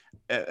relaxed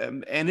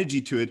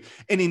energy to it.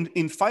 And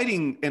in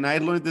fighting, and I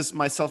learned this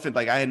myself, and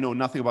like I know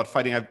nothing about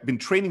fighting. I've been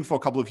training for a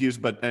couple of years,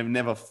 but I've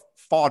never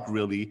fought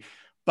really.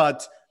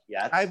 But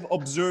I've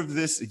observed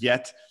this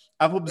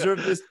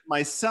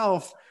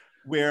myself,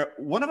 where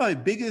one of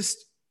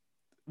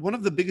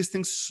the biggest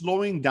things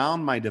slowing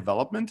down my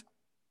development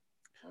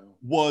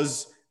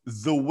was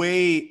the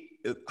way,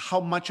 how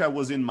much I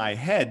was in my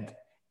head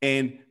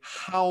and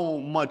how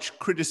much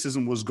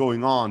criticism was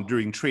going on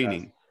during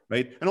training,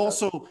 right? And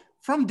also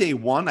from day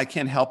one, I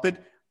can't help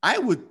it, I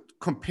would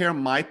compare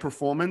my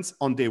performance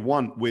on day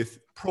one with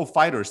pro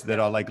fighters that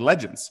are like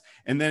legends.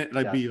 And then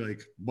I'd be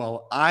like,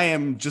 well, I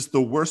am just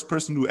the worst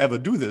person to ever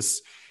do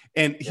this.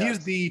 And here's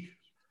the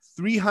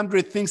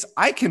 300 things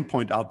I can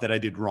point out that I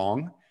did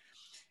wrong.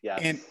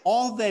 And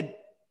all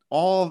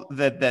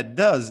that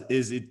does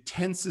is it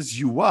tenses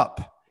you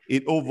up,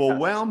 it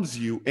overwhelms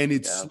you, and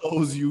it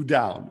slows you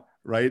down,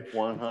 right?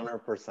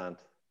 100%.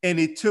 And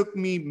it took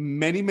me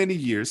many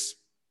years.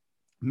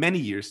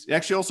 It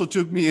actually also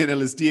took me an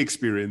LSD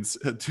experience,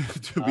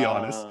 to be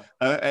honest.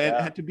 I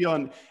had to be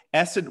on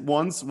acid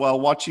once while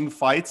watching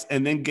fights,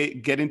 and then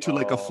get into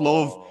like a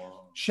flow of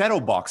shadow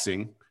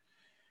boxing,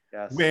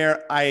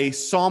 where I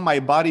saw my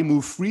body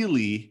move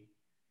freely,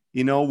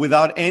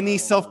 without any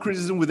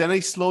self-criticism, with any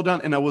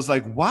slowdown. And I was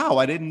like, wow,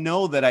 I didn't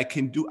know that I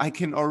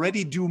can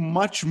already do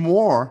much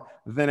more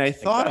than I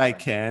thought I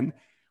can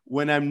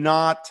when I'm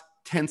not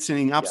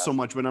tensing up so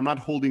much, when I'm not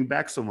holding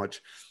back so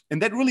much.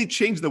 And that really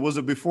changed. There was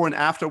a before and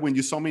after. When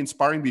you saw me in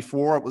sparring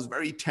before, I was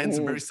very tense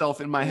and very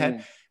self in my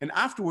head. And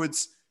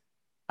afterwards,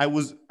 I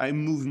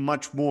moved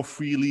much more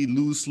freely,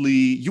 loosely.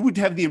 You would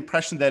have the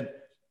impression that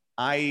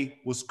I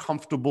was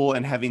comfortable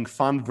and having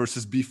fun,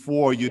 versus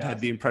before you'd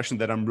had the impression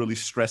that I'm really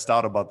stressed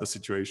out about the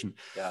situation.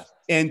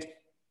 And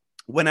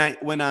what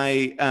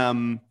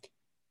I'm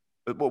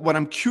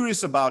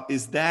curious about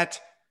is that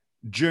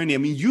journey. I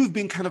mean, you've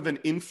been kind of an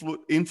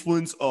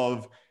influence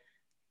of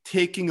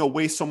taking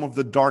away some of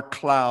the dark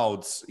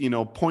clouds,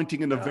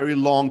 pointing in a very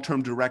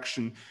long-term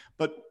direction.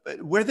 But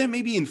were there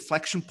maybe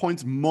inflection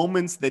points,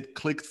 moments that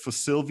clicked for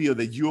Sylvia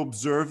that you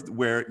observed,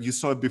 where you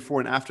saw it before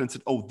and after and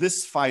said, oh,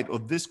 this fight or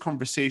this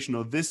conversation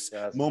or this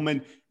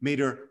moment made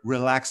her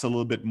relax a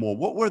little bit more?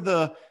 What were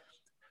the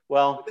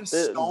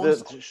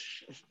stones?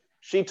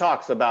 She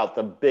talks about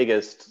the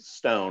biggest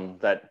stone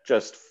that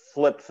just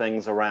flipped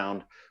things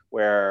around,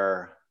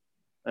 where,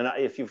 and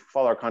if you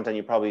follow our content,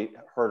 you probably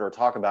heard her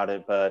talk about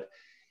it, but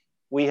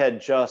we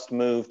had just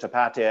moved to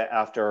Pattaya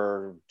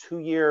after 2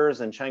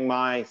 years in Chiang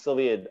Mai.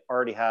 Sylvia had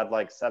already had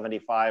like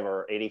 75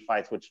 or 80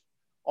 fights, which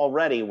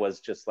already was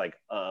just like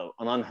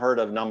an unheard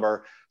of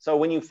number. So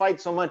when you fight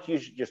so much,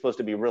 you're supposed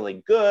to be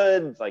really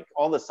good, like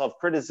all the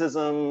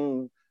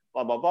self-criticism,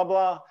 blah, blah, blah,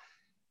 blah.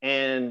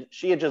 And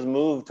she had just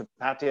moved to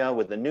Pattaya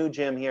with a new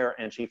gym here,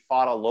 and she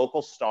fought a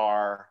local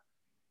star,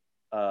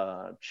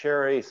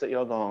 Cherry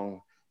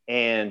Seodong,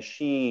 and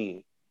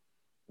she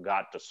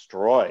got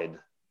destroyed.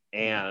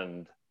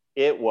 And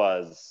it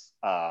was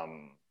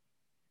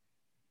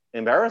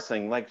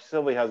embarrassing. Like,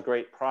 Sylvie has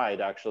great pride,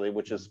 actually,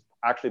 which is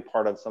actually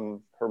part of some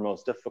of her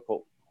most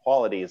difficult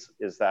qualities,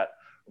 is that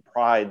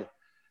pride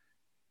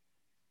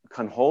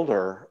can hold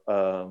her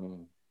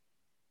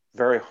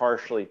very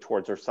harshly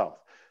towards herself.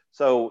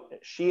 So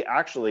she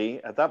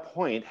actually, at that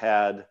point,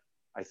 had,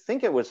 I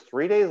think it was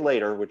 3 days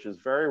later, which is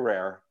very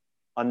rare,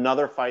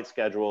 another fight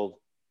scheduled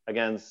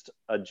against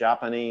a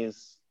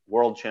Japanese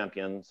world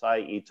champion, Sai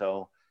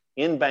Ito,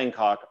 in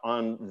Bangkok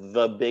on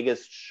the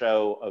biggest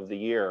show of the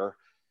year.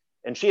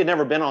 And she had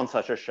never been on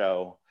such a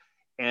show.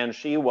 And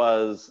she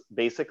was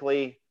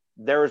basically,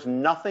 there's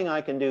nothing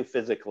I can do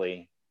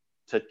physically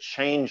to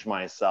change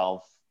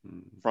myself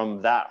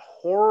from that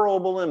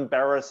horrible,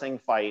 embarrassing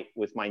fight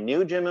with my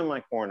new gym in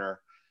my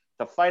corner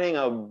to fighting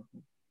a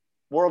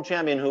world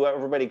champion who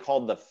everybody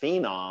called the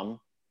Phenom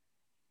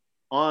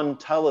on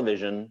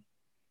television.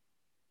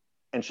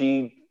 And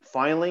she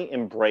finally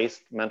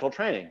embraced mental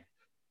training.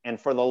 And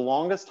for the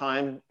longest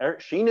time,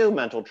 she knew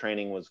mental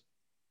training was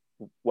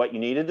what you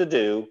needed to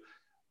do,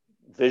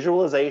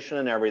 visualization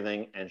and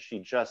everything. And she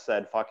just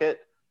said, fuck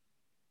it,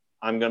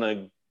 I'm going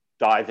to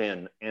dive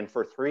in. And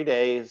for 3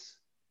 days,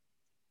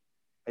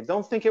 I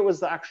don't think it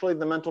was actually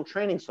the mental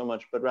training so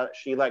much, but rather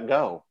she let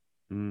go.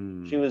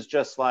 She was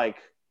just like,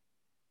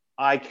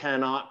 I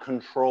cannot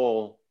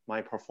control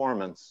my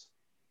performance.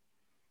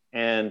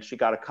 And she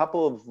got a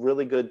couple of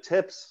really good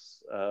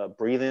tips,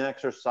 breathing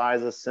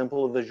exercises,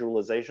 simple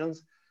visualizations,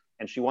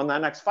 and she won that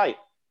next fight.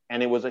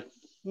 And it was a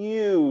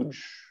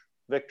huge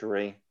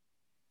victory.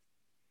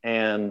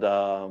 And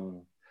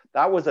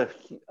that was a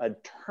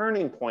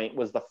turning point.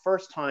 Was the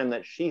first time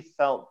that she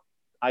felt,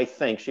 I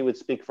think she would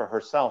speak for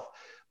herself,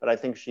 but I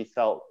think she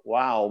felt,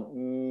 wow,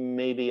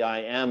 maybe I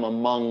am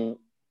among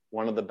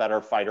one of the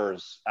better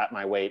fighters at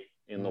my weight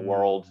in the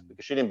world,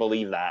 because she didn't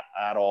believe that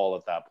at all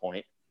at that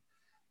point.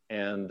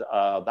 And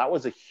that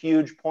was a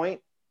huge point.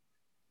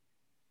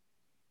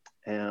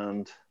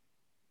 And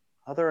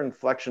other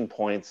inflection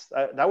points,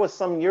 that was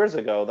some years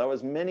ago. That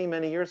was many,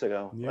 many years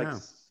ago, like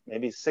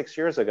maybe 6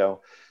 years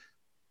ago.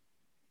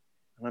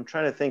 And I'm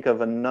trying to think of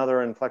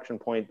another inflection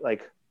point,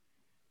 like,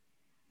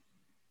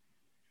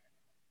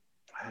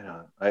 I don't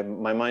know,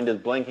 my mind is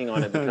blanking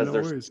on it because No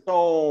there's worries.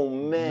 so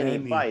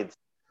many fights.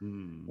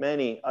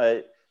 Many.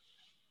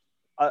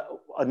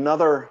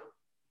 Another,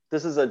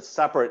 this is a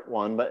separate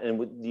one, but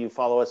and you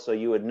follow us, so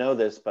you would know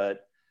this,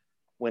 but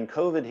when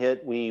COVID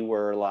hit, we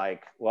were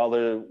like,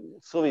 well,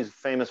 Sylvie's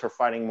famous for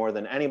fighting more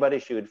than anybody.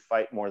 She would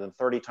fight more than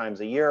 30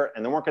 times a year,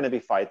 and there weren't going to be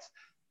fights.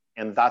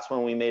 And that's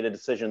when we made a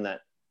decision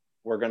that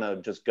we're going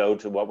to just go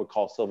to what we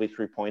call Sylvie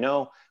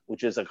 3.0,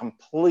 which is a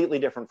completely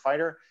different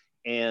fighter,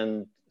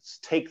 and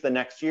take the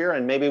next year,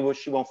 and maybe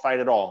she won't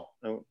fight at all.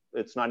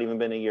 It's not even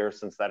been a year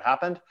since that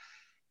happened.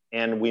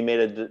 And we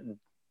made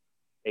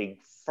a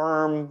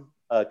firm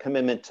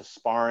commitment to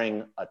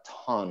sparring a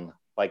ton.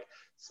 Like,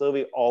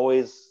 Sylvie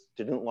always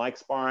didn't like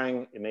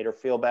sparring. It made her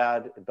feel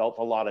bad. It built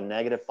a lot of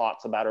negative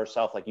thoughts about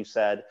herself, like you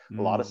said,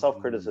 a lot of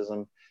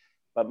self-criticism.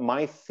 But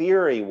my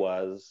theory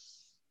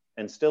was,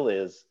 and still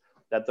is,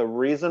 that the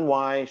reason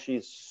why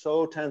she's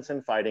so tense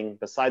in fighting,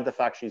 beside the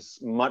fact she's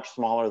much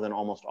smaller than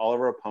almost all of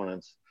her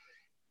opponents,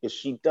 is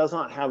she does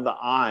not have the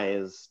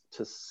eyes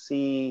to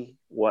see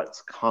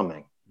what's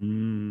coming.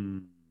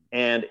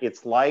 And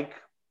it's like,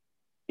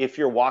 if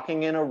you're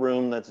walking in a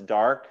room that's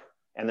dark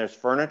and there's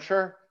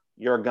furniture,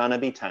 you're gonna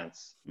be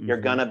tense.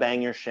 You're gonna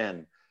bang your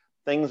shin.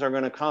 Things are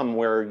gonna come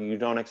where you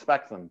don't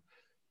expect them.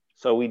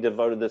 So we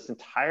devoted this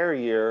entire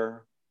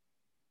year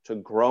to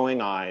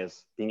growing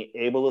eyes, being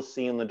able to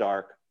see in the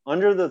dark,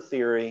 under the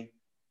theory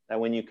that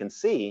when you can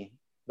see,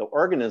 the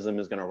organism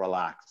is gonna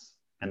relax.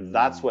 And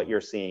that's what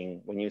you're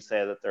seeing when you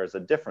say that there's a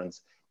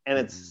difference. And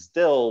it's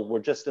still, we're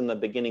just in the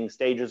beginning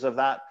stages of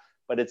that,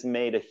 but it's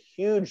made a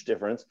huge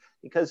difference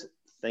because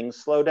things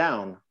slow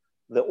down.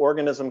 The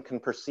organism can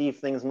perceive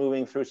things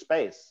moving through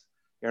space.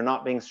 You're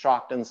not being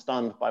shocked and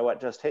stunned by what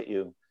just hit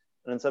you.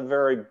 And it's a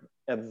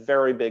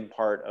very big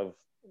part of,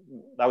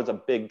 that was a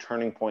big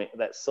turning point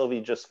that Sylvie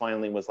just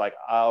finally was like,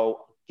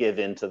 I'll give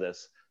into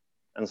this.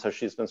 And so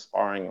she's been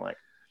sparring like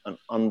an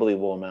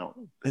unbelievable amount.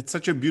 It's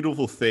such a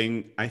beautiful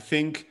thing. I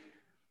think,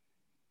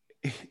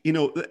 you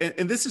know,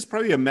 and this is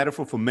probably a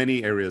metaphor for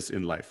many areas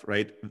in life,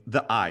 right?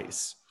 The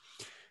eyes.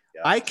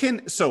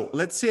 Yes. So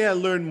let's say I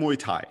learn Muay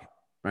Thai,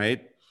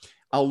 right?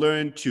 I'll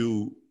learn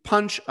to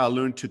punch, I'll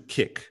learn to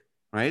kick,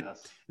 right?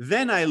 Yes.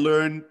 Then I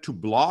learn to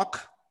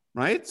block,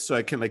 right? So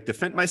I can like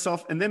defend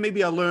myself. And then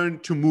maybe I'll learn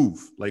to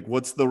move. Like,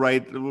 what's the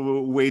right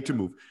way to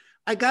move?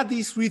 I got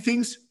these three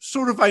things,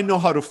 sort of, I know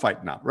how to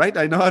fight now, right?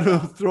 I know how to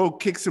throw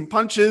kicks and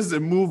punches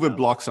and move and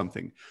block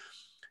something.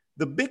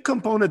 The big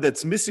component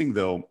that's missing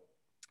though,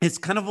 it's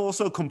kind of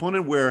also a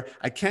component where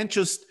I can't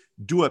just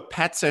do a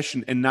pet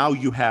session and now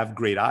you have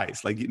great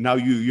eyes. Like now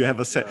you have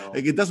a set. No.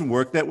 Like it doesn't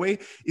work that way.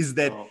 Is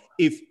that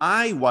if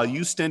I, while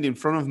you stand in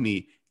front of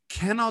me,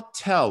 cannot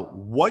tell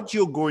what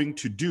you're going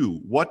to do,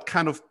 what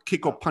kind of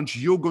kick or punch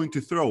you're going to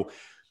throw,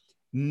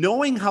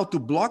 knowing how to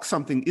block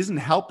something isn't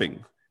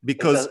helping,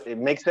 because it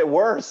makes it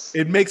worse.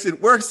 It makes it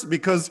worse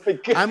because you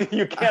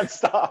can't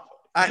stop.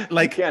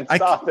 You can't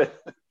stop it.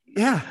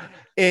 Yeah.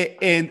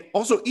 And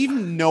also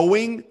even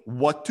knowing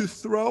what to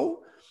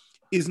throw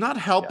is not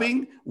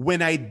helping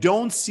when I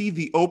don't see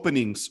the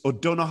openings or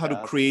don't know how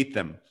to create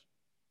them.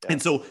 And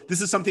so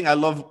this is something I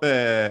love.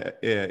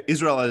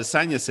 Israel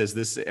Adesanya says,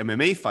 this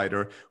MMA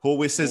fighter, who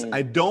always says,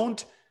 I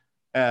don't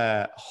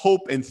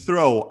hope and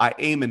throw, I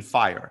aim and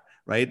fire,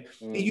 right?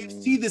 And you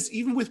see this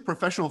even with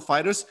professional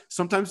fighters.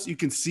 Sometimes you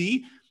can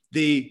see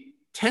they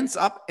tense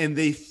up and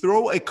they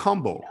throw a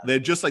combo. They're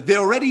just like, they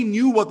already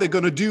knew what they're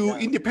going to do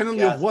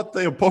independently of what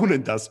the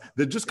opponent does.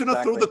 They're just going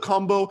to throw the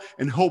combo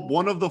and hope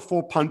one of the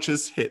 4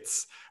 punches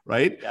hits,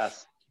 right?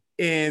 Yes.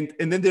 And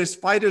then there's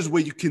fighters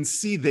where you can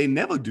see they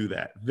never do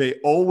that. They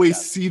always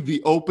see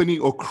the opening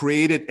or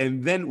create it.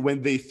 And then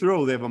when they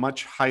throw, they have a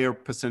much higher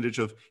percentage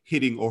of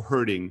hitting or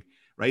hurting,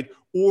 right?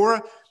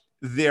 Or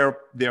their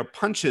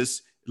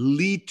punches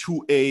lead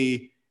to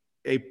a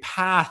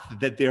path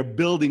that they're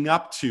building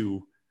up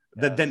to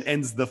that then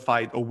ends the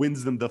fight or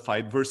wins them the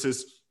fight,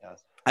 versus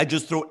I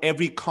just throw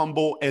every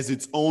combo as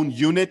its own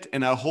unit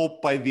and I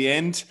hope by the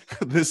end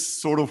this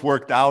sort of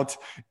worked out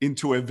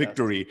into a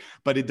victory.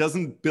 But it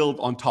doesn't build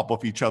on top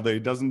of each other.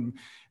 It doesn't,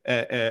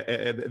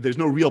 there's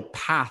no real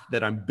path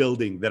that I'm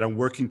building, that I'm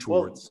working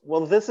towards.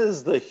 Well, this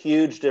is the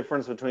huge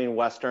difference between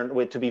Western,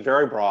 to be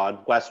very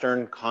broad,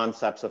 Western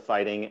concepts of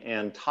fighting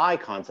and Thai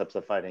concepts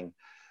of fighting.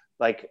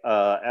 Like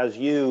as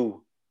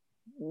you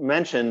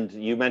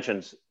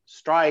mentioned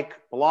strike,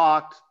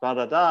 blocked,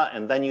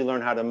 and then you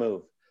learn how to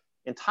move.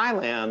 In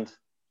Thailand,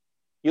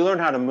 you learn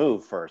how to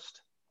move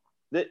first.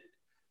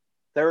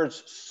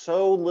 There's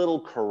so little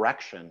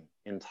correction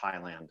in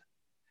Thailand.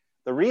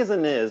 The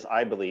reason is,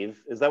 I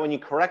believe, is that when you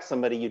correct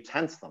somebody, you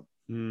tense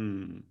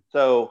them.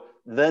 So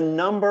the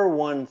number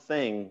one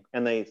thing,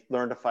 and they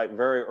learn to fight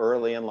very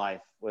early in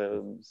life,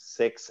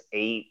 6,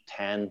 8,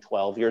 10,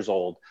 12 years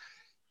old,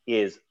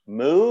 is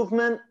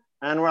movement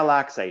and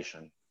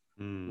relaxation.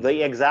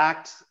 The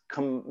exact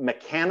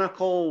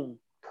mechanical,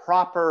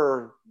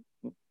 proper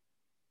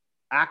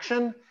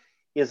action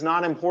is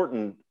not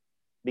important,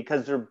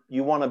 because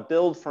you want to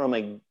build from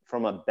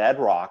a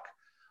bedrock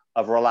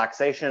of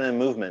relaxation and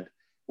movement,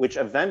 which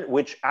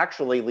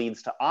actually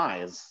leads to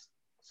eyes.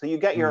 So you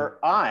get your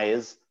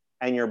eyes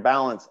and your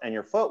balance and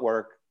your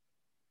footwork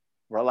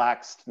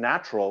relaxed,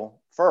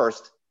 natural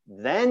first,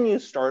 then you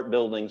start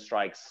building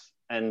strikes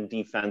and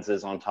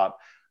defenses on top.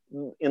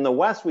 In the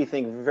West, we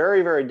think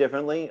very, very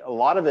differently. A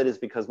lot of it is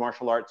because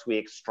martial arts we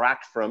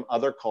extract from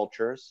other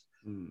cultures,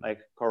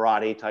 like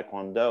karate,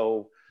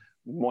 taekwondo,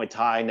 Muay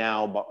Thai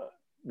now,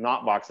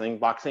 not boxing.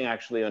 Boxing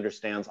actually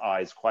understands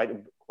eyes quite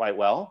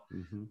well.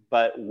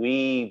 But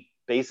we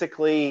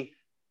basically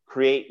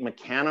create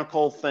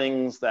mechanical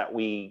things that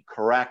we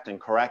correct,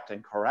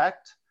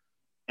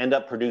 end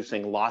up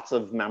producing lots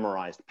of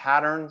memorized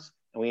patterns,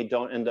 and we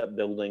don't end up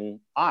building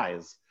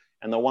eyes.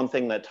 And the one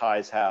thing that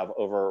Thais have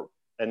over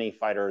any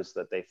fighters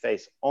that they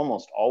face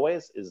almost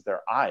always is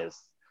their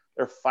eyes.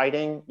 They're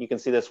fighting. You can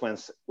see this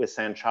with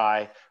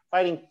Saenchai,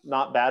 fighting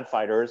not bad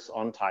fighters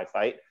on Thai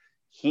Fight.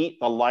 The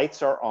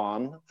lights are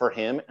on for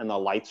him and the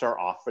lights are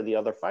off for the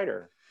other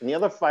fighter. And the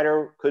other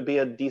fighter could be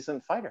a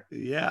decent fighter.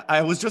 Yeah,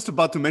 I was just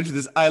about to mention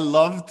this. I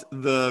loved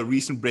the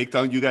recent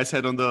breakdown you guys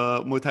had on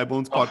the Muay Thai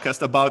Bones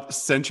podcast about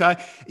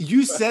Saenchai.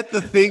 You said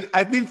the thing,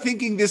 I've been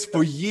thinking this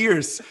for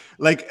years.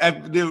 Like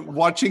I've been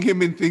watching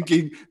him and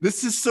thinking,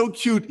 this is so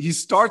cute. He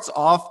starts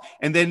off,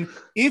 and then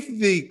if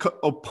the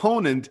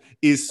opponent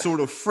is sort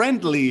of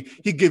friendly,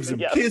 he gives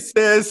him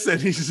kisses, and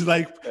he's just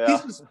like,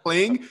 he's just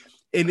playing.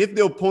 And if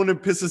the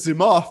opponent pisses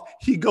him off,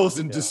 he goes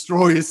and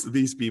destroys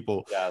these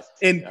people.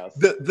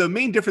 The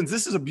main difference,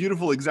 this is a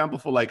beautiful example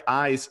for like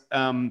eyes,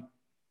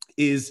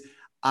 is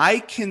I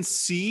can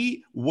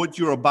see what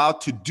you're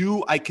about to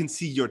do. I can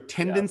see your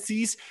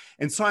tendencies.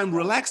 And so I'm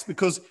relaxed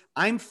because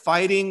I'm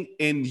fighting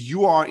and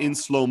you are in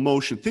slow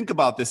motion. Think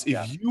about this.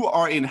 If you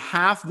are in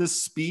half the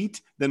speed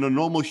than a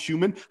normal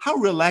human, how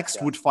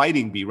relaxed would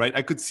fighting be, right?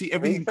 I could see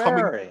everything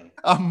coming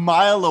a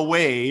mile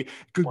away,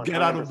 could 100%.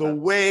 Get out of the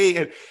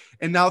way.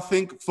 And now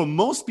think, for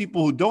most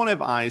people who don't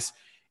have eyes,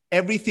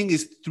 everything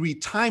is 3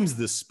 times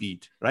the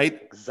speed,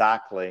 right?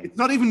 Exactly. It's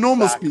not even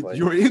normal speed.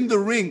 You're in the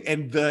ring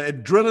and the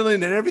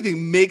adrenaline and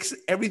everything makes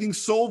everything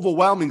so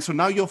overwhelming. So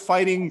now you're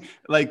fighting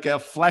like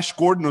Flash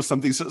Gordon or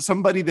something, so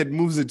somebody that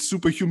moves at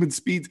superhuman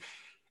speed.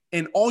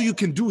 And all you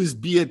can do is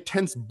be a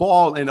tense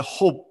ball and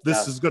hope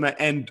this is going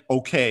to end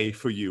okay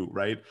for you,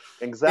 right?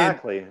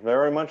 Exactly.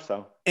 Very much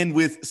so. And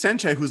with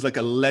Saenchai, who's like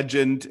a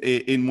legend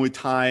in Muay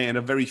Thai and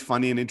a very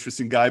funny and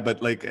interesting guy,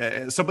 but like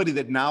somebody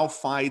that now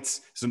fights,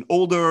 is an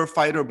older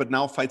fighter, but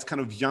now fights kind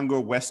of younger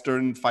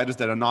Western fighters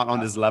that are not on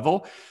his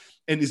level,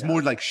 and is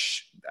more like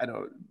I don't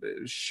know,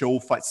 show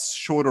fights,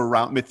 shorter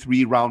round,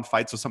 3-round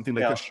fights or something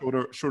like a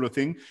shorter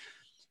thing.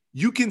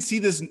 You can see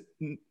this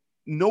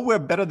nowhere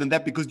better than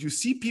that, because you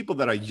see people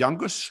that are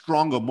younger,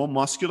 stronger, more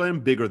muscular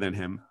and bigger than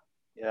him.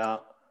 Yeah.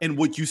 And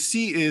what you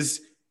see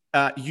is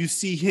you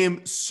see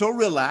him so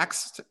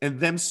relaxed and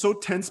them so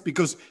tense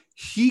because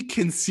he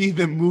can see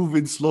them move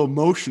in slow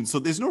motion. So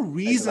there's no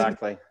reason.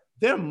 Exactly.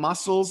 Their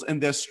muscles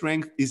and their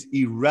strength is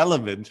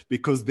irrelevant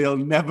because they'll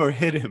never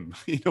hit him,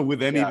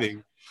 with anything.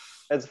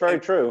 Yeah. It's very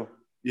true.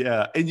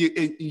 Yeah, and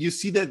you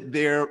see that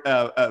they're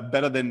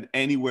better than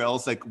anywhere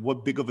else. Like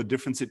what big of a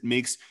difference it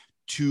makes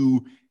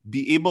to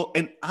be able,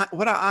 and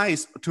what our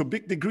eyes, to a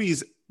big degree,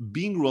 is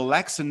being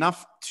relaxed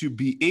enough to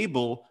be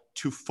able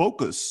to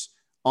focus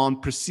on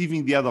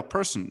perceiving the other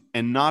person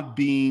and not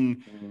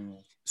being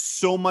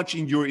so much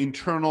in your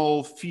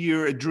internal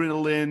fear,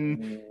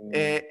 adrenaline,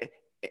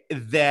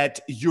 that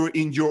you're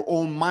in your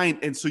own mind,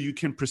 and so you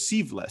can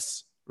perceive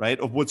less, right,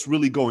 of what's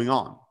really going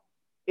on.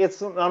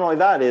 It's not only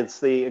that, it's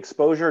the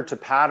exposure to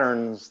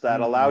patterns that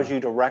allows you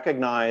to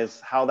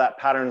recognize how that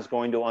pattern is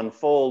going to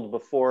unfold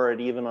before it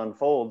even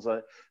unfolds.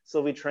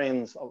 Sylvie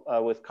trains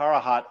with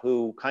Karahat,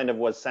 who kind of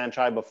was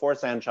Saenchai before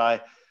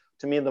Saenchai,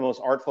 to me, the most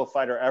artful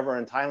fighter ever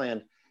in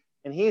Thailand.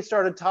 And he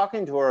started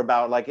talking to her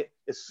about, like,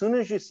 as soon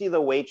as you see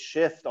the weight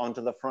shift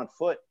onto the front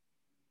foot,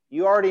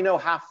 you already know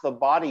half the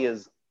body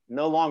is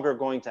no longer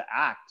going to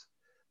act.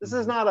 This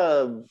is not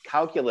a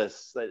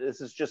calculus.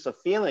 This is just a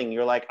feeling.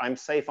 You're like, I'm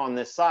safe on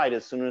this side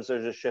as soon as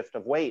there's a shift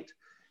of weight.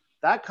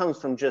 That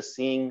comes from just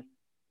seeing.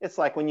 It's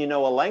like when you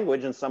know a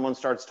language and someone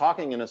starts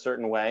talking in a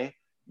certain way,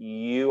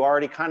 you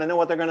already kind of know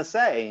what they're going to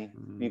say.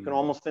 You can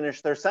almost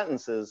finish their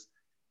sentences.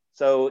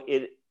 So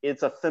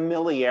it's a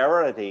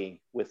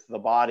familiarity with the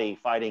body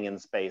fighting in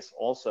space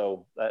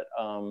also that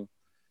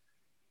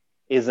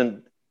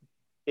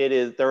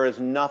there is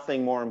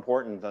nothing more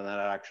important than that,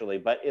 actually,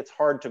 but it's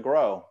hard to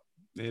grow.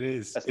 It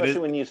is. Especially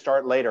when you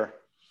start later.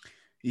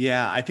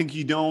 Yeah, I think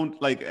you don't,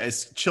 like,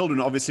 as children,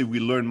 obviously we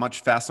learn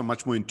much faster,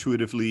 much more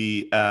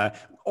intuitively,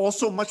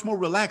 also much more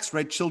relaxed,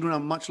 right? Children are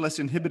much less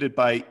inhibited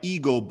by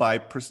ego,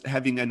 by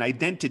having an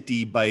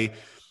identity, by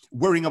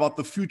worrying about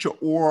the future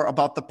or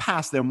about the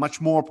past. They're much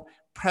more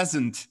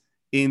present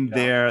in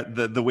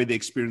the way they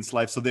experience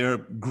life. So they're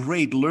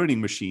great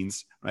learning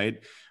machines, right?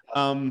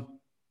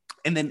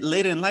 And then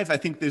later in life, I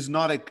think there's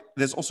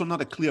also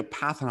not a clear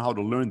path on how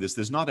to learn this.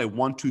 There's not a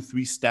 1, 2,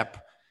 3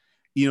 step.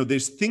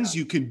 There's things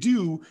you can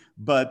do,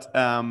 but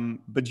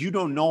you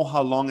don't know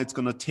how long it's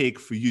going to take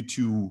for you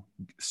to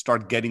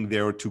start getting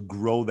there or to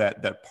grow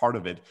that part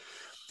of it.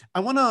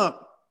 I want to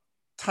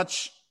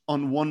touch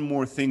on one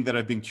more thing that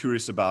I've been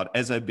curious about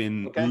as I've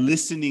been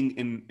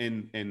listening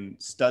and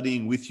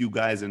studying with you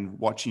guys and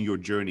watching your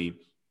journey,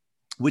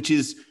 which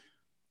is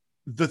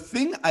the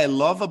thing I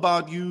love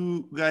about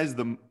you guys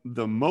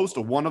the most,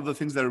 or one of the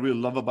things that I really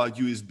love about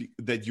you, is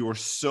that you're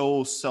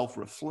so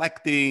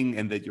self-reflecting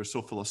and that you're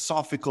so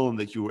philosophical and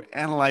that you're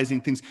analyzing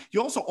things.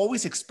 You're also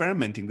always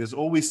experimenting. There's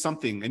always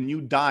something, a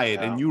new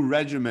diet, a new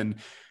regimen,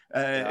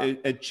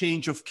 a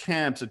change of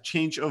camps, a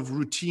change of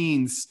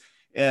routines,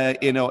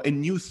 a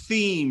new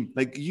theme.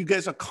 Like, you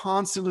guys are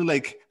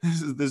constantly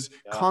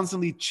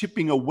constantly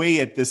chipping away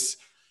at this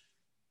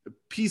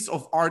piece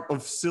of art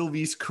of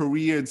Sylvie's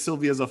career and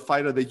Sylvie as a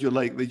fighter that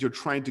you're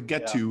trying to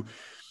get to.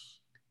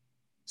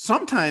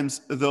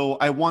 Sometimes, though,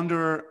 I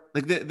wonder,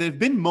 like, there've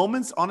been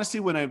moments, honestly,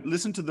 when I've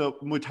listened to the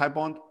Muay Thai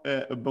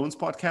Bones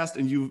podcast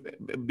and you've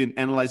been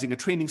analyzing a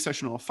training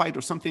session or a fight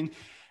or something,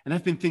 and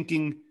I've been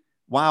thinking,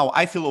 wow,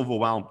 I feel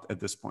overwhelmed at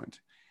this point,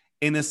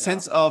 in a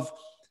sense of,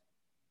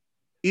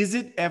 is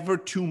it ever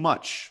too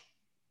much?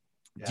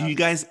 Do you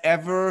guys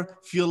ever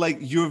feel like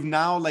you've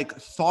now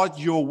thought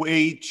your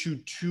way to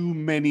too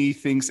many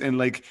things? And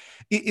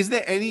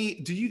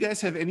do you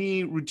guys have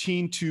any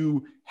routine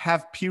to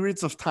have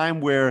periods of time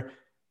where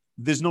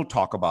there's no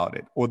talk about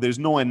it, or there's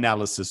no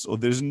analysis, or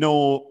there's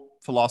no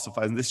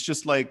philosophizing? It's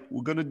just like,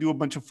 we're going to do a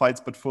bunch of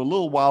fights, but for a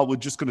little while, we're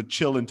just going to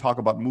chill and talk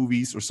about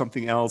movies or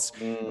something else.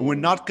 And we're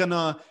not going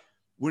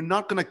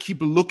to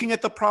keep looking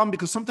at the problem,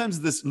 because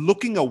sometimes this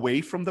looking away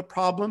from the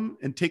problem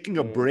and taking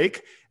a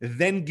break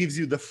then gives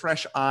you the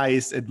fresh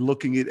eyes and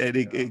looking at it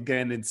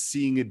again and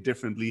seeing it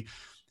differently.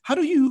 How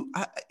do you,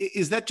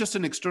 is that just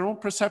an external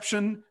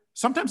perception?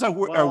 Sometimes I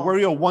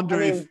worry or wonder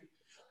if...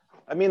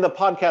 I mean, the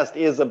podcast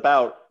is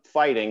about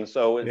fighting,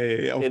 so it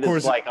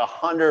is like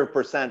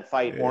 100%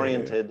 fight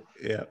oriented.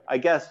 Yeah. I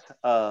guess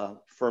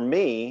for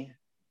me,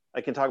 I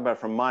can talk about it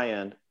from my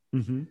end.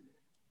 Mm-hmm.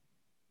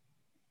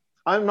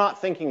 I'm not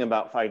thinking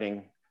about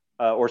fighting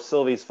or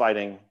Sylvie's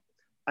fighting.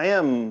 I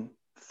am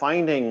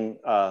finding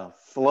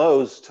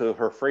flows to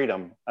her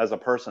freedom as a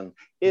person.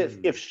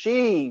 If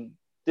she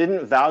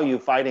didn't value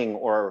fighting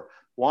or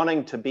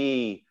wanting to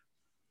be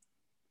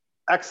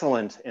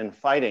excellent in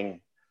fighting,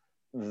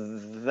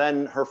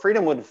 then her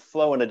freedom would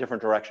flow in a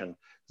different direction.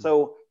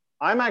 So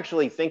I'm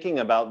actually thinking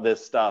about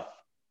this stuff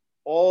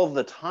all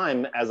the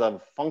time as a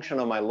function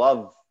of my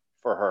love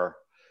for her.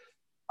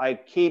 I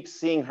keep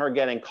seeing her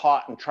getting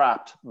caught and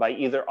trapped by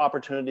either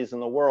opportunities in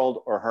the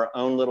world or her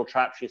own little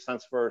trap she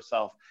sets for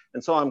herself.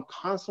 And so I'm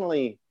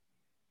constantly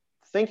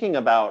thinking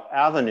about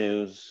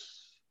avenues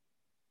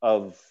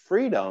of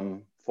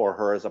freedom for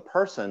her as a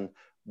person,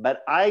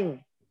 but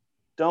I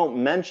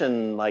don't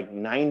mention like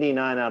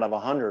 99 out of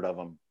 100 of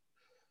them.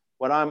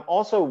 What I'm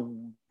also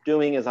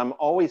doing is I'm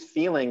always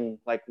feeling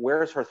like,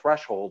 where's her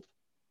threshold?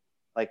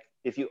 Like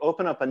if you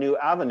open up a new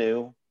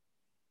avenue,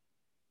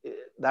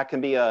 that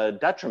can be a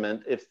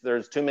detriment if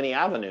there's too many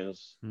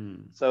avenues.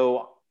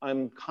 So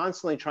I'm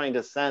constantly trying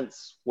to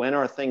sense when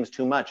are things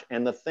too much.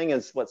 And the thing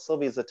is, what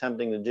Sylvie's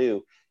attempting to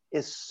do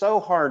is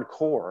so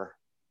hardcore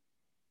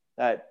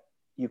that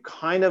you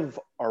kind of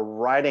are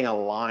riding a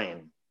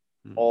line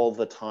all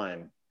the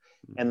time.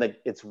 And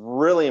it's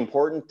really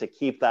important to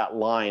keep that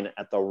line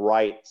at the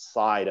right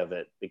side of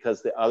it,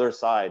 because the other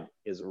side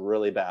is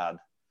really bad.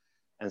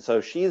 And so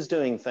she's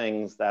doing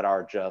things that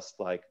are just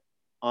like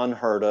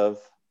unheard of.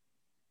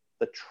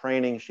 The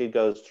training she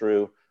goes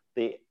through,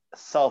 the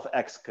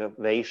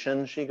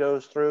self-excavation she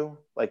goes through,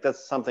 like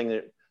that's something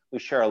that we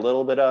share a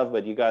little bit of,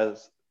 but you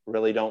guys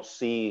really don't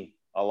see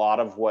a lot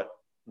of what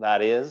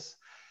that is.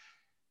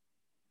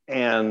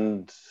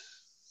 And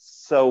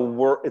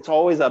so it's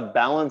always a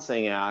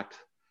balancing act.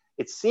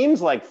 It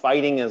seems like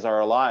fighting is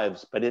our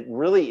lives, but it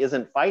really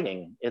isn't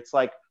fighting. It's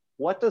like,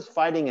 what does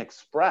fighting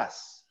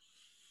express?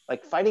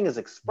 Like fighting is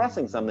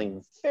expressing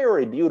something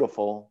very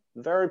beautiful,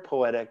 very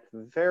poetic,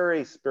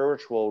 very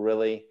spiritual,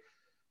 really.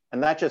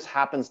 And that just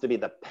happens to be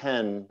the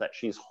pen that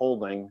she's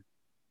holding.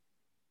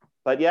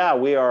 But yeah,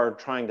 we are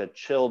trying to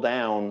chill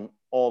down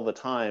all the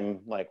time,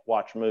 like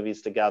watch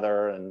movies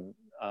together. And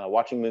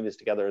watching movies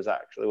together is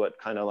actually what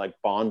kind of like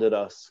bonded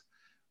us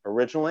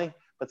originally.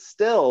 But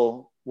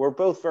still, we're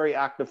both very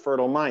active,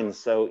 fertile minds.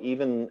 So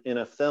even in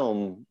a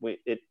film,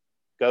 it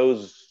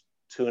goes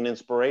to an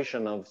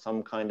inspiration of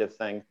some kind of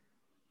thing.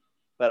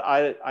 But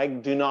I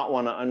do not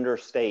want to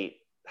understate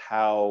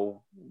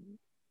how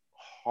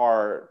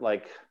hard,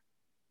 like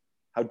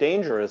how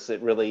dangerous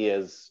it really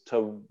is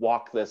to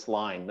walk this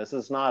line. This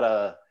is not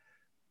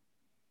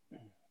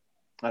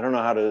I don't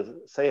know how to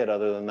say it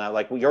other than that.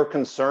 Like your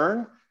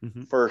concern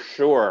for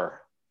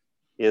sure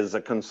is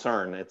a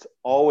concern. It's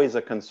always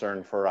a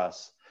concern for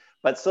us.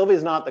 But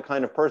Sylvie's not the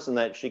kind of person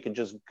that she could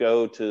just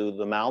go to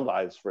the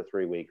Maldives for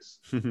 3 weeks.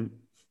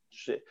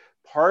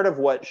 Part of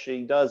what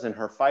she does in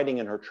her fighting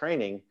and her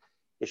training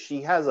is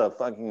she has a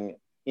fucking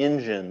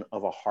engine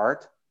of a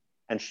heart,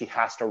 and she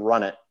has to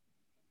run it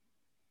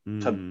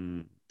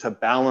to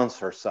balance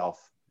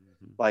herself.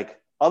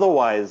 Like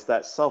otherwise,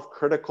 that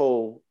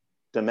self-critical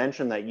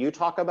dimension that you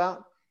talk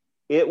about,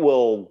 it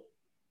will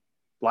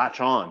latch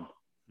on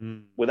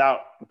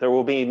there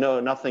will be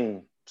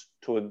nothing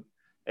to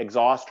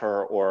exhaust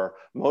her or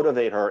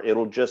motivate her.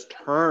 It'll just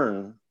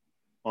turn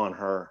on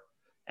her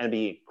and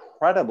be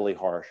incredibly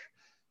harsh.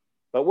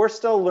 But we're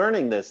still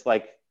learning this.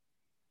 Like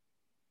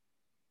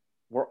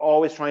we're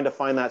always trying to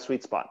find that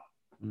sweet spot.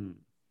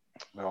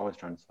 We're always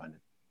trying to find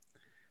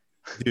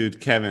it. Dude,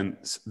 Kevin,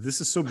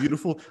 this is so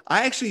beautiful.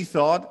 I actually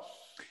thought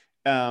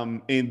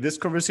in this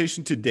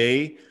conversation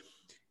today,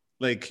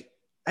 like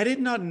I did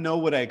not know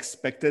what I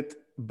expected,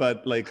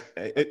 but like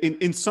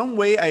in some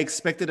way I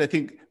expected, I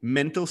think,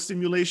 mental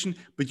stimulation.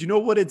 But you know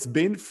what it's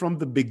been from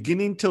the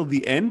beginning till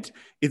the end?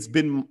 It's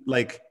been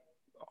like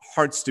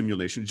heart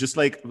stimulation. Just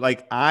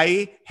like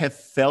I have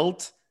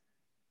felt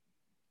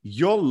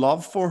your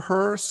love for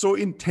her so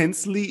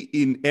intensely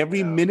in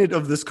every minute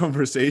of this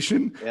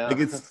conversation. Like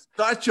it's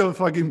such a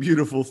fucking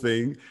beautiful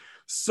thing.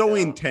 So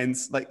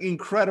intense, like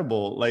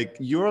incredible. Like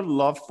your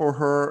love for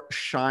her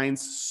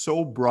shines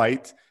so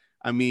bright.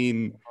 I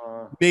mean,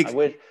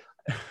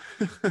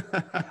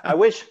 I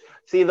wish,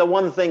 see, the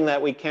one thing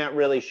that we can't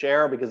really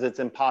share because it's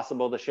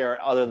impossible to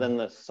share other than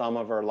the sum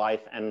of her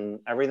life and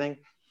everything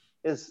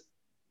is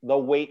the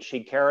weight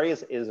she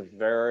carries is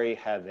very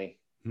heavy.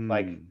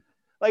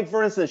 Like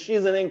for instance,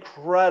 she's an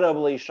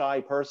incredibly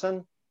shy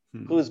person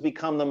who's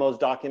become the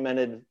most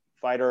documented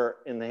fighter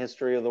in the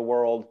history of the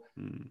world,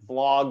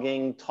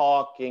 vlogging,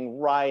 talking,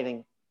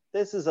 writing.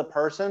 This is a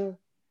person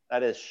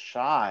that is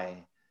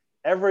shy.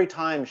 Every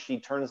time she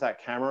turns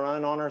that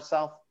camera on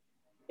herself,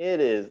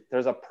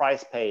 there's a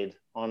price paid,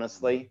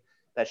 honestly,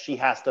 that she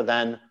has to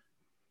then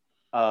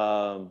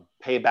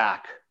pay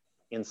back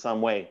in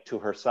some way to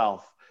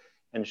herself.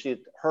 And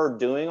her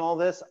doing all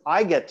this,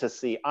 I get to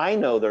see, I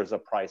know there's a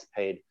price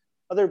paid.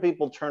 Other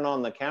people turn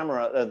on the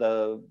camera,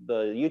 the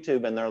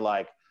YouTube, and they're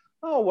like,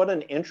 oh, what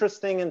an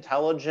interesting,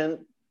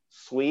 intelligent,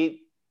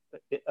 sweet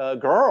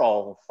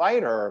girl,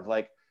 fighter.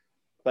 Like,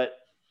 but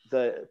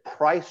the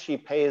price she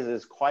pays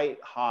is quite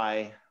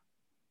high.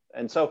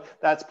 And so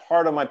that's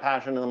part of my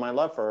passion and my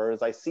love for her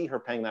is I see her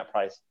paying that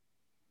price.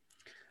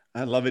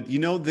 I love it. You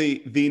know,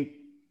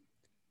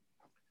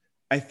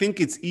 I think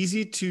it's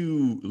easy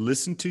to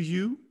listen to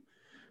you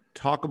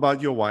talk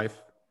about your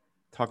wife,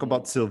 talk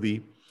about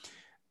Sylvie,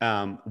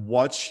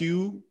 watch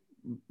you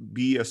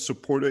be a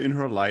supporter in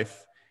her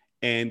life,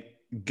 and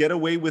get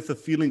away with a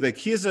feeling. Like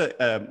here's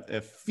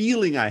a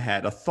feeling I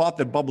had, a thought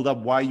that bubbled up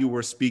while you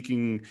were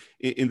speaking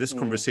in this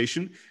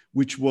conversation,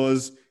 which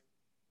was,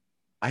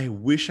 I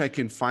wish I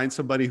can find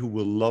somebody who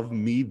will love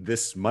me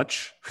this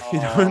much,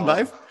 in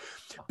life.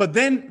 But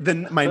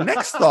then my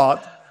next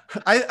thought,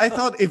 I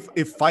thought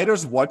if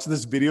fighters watch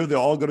this video, they're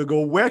all gonna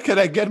go, where can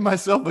I get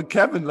myself a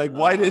Kevin? Like,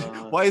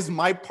 why is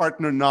my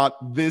partner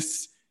not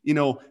this,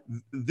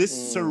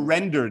 this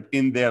surrendered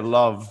in their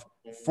love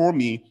for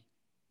me?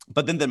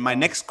 But then my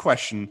next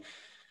question,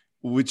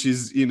 which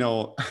is,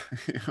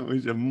 which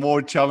is a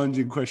more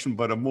challenging question,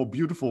 but a more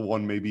beautiful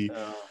one maybe,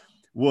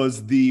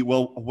 was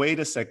well, wait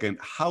a second,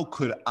 how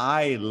could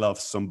I love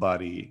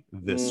somebody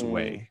this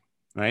way,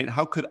 right?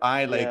 How could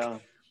I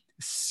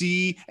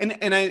see,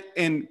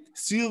 and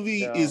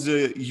Sylvie is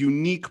a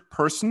unique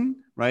person,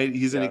 right?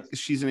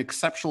 She's an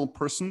exceptional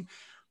person,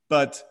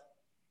 but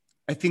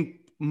I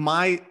think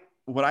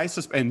what I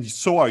suspect, and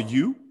so are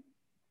you,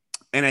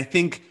 and I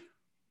think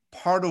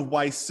part of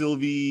why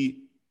Sylvie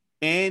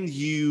and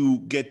you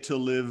get to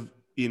live,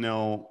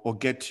 or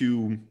get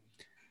to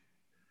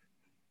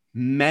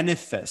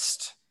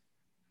manifest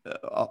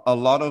a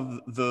lot of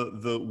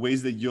the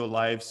ways that your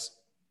lives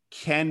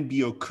can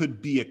be or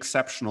could be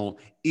exceptional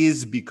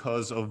is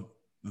because of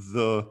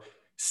the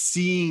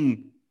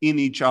seeing in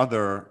each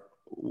other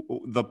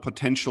the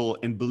potential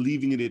and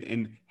believing in it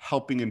and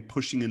helping and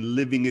pushing and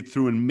living it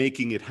through and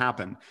making it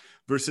happen,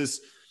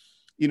 versus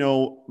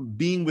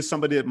being with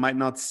somebody that might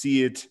not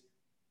see it,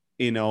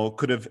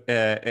 could have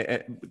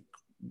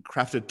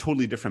crafted a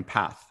totally different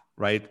path,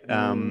 right?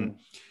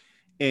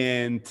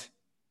 And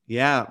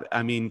yeah,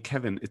 I mean,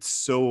 Kevin, it's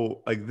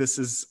so like, this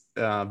is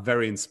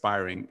very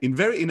inspiring in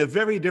a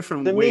very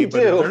different way,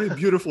 but a very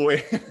beautiful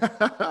way.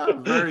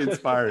 Very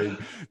inspiring.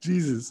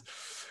 Jesus.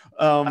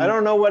 I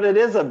don't know what it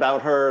is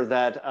about her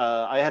that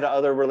I had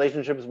other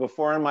relationships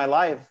before in my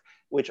life,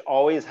 which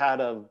always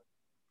had a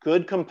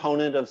good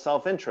component of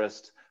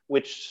self-interest,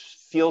 which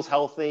feels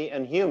healthy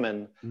and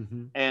human.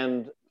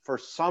 And for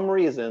some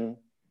reason,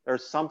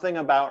 there's something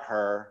about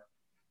her,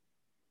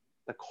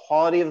 the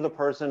quality of the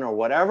person or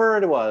whatever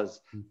it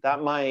was, that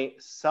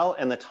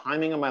and the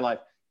timing of my life,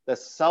 the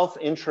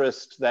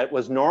self-interest that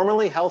was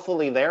normally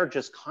healthily there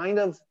just kind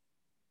of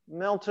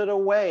melted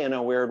away in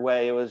a weird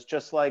way. It was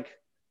just like,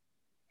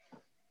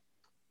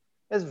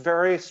 it's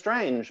very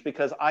strange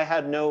because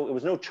it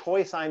was no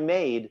choice I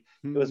made.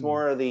 It was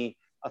more the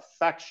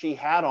effect she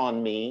had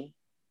on me.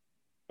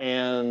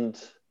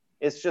 And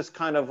it's just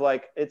kind of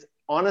like, it's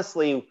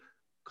honestly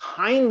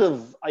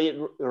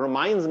it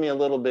reminds me a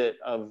little bit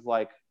of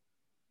like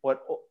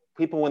what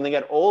people, when they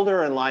get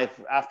older in life,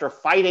 after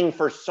fighting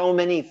for so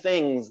many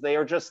things, they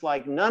are just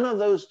like, none of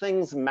those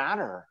things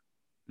matter.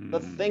 The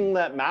thing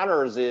that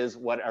matters is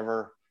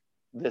whatever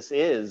this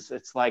is.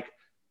 It's like,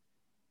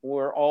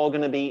 we're all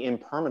going to be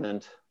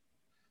impermanent.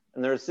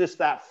 And there's just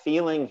that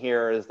feeling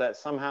here is that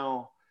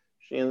somehow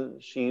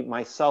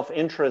my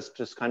self-interest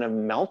just kind of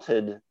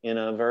melted in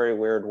a very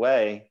weird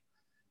way.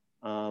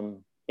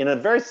 In a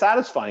very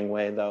satisfying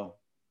way, though.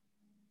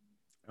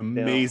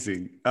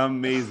 Amazing.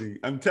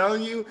 I'm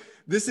telling you,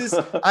 this is,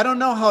 I don't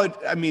know how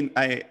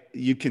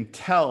you can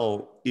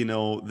tell,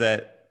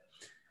 that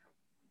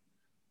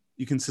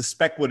you can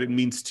suspect what it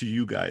means to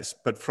you guys,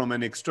 but from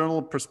an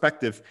external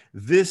perspective,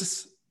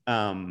 this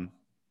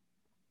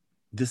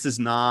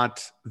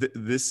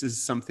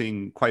is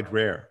something quite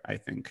rare, I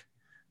think.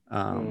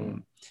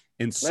 And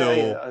so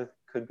it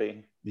could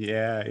be.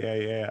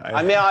 Yeah.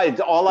 I mean,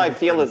 all I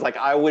feel is like,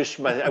 I wish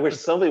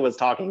Sylvie was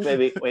talking,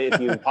 maybe if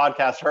you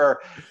podcast her,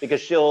 because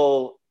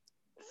she'll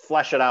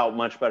flesh it out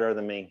much better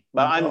than me.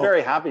 But I'm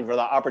very happy for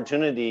the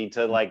opportunity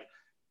to like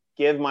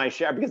give my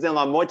share, because on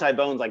Muay Thai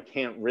Bones, I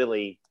can't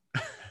really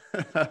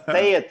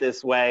say it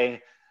this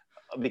way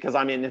because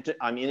I'm in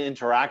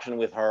interaction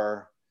with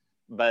her,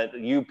 but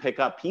you pick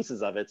up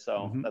pieces of it.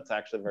 So that's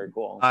actually very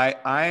cool.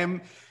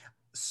 I'm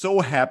so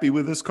happy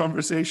with this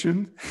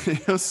conversation.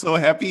 So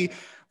happy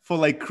for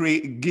like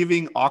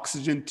giving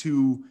oxygen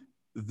to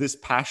this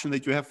passion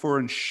that you have for,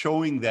 and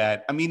showing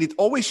that. I mean, it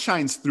always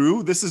shines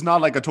through. This is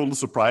not like a total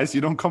surprise.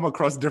 You don't come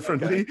across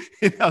differently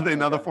in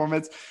other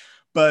formats.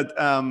 But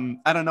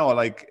I don't know,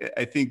 like,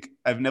 I think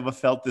I've never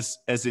felt this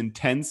as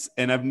intense,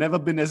 and I've never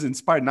been as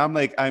inspired. Now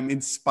I'm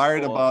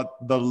inspired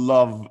about the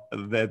love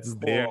that's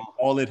there.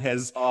 All it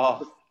has,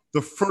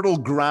 the fertile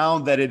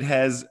ground that it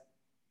has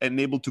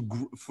enabled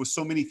for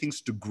so many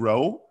things to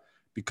grow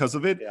because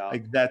of it.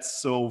 Like, that's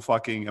so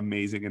fucking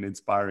amazing and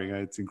inspiring.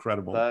 It's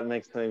incredible. That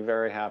makes me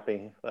very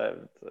happy.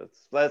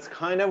 That's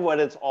kind of what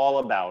it's all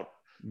about.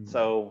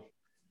 So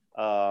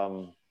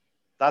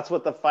that's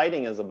what the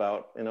fighting is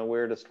about in a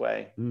weirdest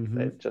way.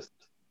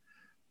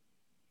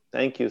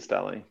 Thank you,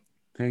 Stelly.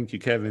 Thank you,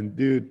 Kevin.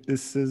 Dude,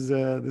 this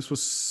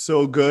was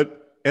so good.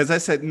 As I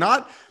said,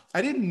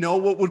 I didn't know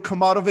what would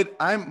come out of it.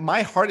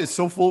 My heart is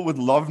so full with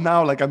love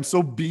now. Like, I'm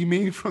so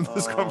beaming from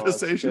this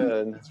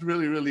conversation. It's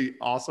really, really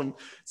awesome.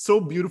 So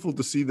beautiful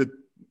to see that,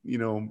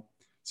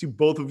 see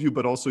both of you,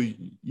 but also,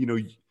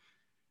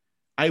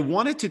 I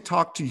wanted to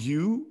talk to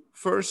you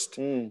first.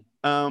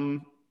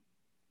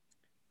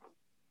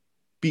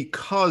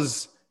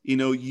 because,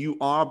 you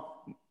are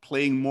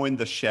playing more in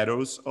the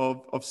shadows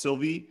of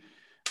Sylvie.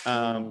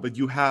 But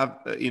you have,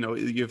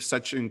 you have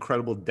such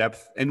incredible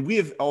depth, and we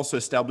have also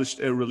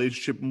established a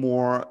relationship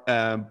more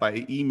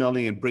by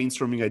emailing and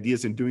brainstorming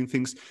ideas and doing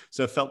things.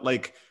 So I felt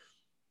like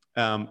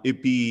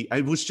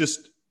I was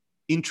just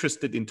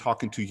interested in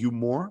talking to you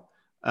more.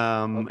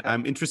 Okay.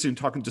 I'm interested in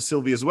talking to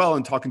Sylvie as well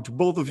and talking to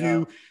both of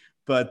you.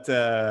 But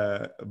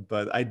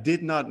I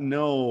did not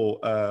know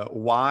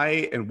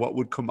why and what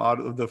would come out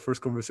of the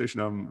first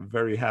conversation. I'm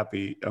very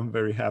happy.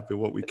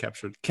 What we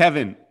captured.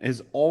 Kevin,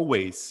 as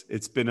always,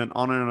 it's been an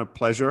honor and a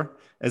pleasure.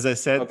 As I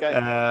said,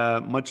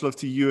 much love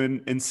to you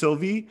and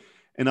Sylvie.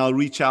 And I'll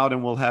reach out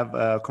and we'll have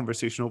a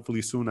conversation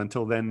hopefully soon.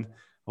 Until then,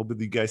 hope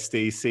you guys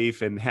stay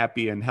safe and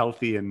happy and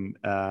healthy and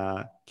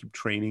keep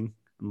training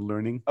and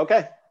learning.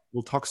 Okay.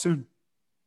 We'll talk soon.